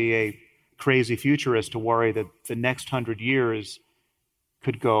have to be a crazy futurist to worry that the next 100 years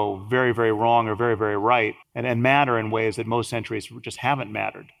could go very, very wrong or very, very right, and matter in ways that most centuries just haven't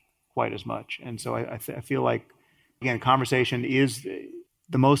mattered quite as much. And so I feel like, again, conversation is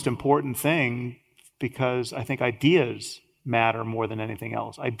the most important thing, because I think ideas matter more than anything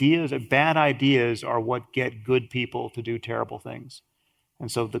else. Bad ideas are what get good people to do terrible things.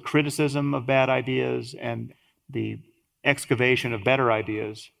 And so the criticism of bad ideas and the excavation of better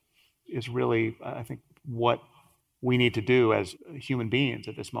ideas is really, I think, what we need to do as human beings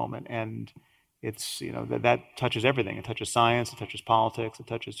at this moment. And it's, that touches everything. It touches science, it touches politics, it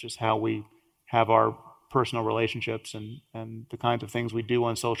touches just how we have our personal relationships and the kinds of things we do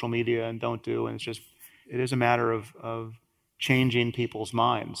on social media and don't do. And it is a matter of changing people's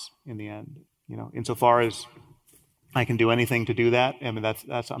minds in the end, insofar as I can do anything to do that. I mean,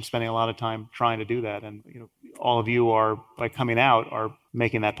 that's I'm spending a lot of time trying to do that. And, all of you by coming out, are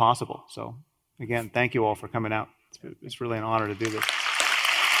making that possible. So again, thank you all for coming out. It's really an honor to do this.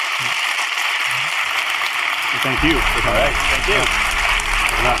 Thank you. All right. Thank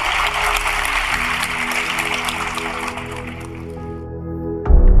you.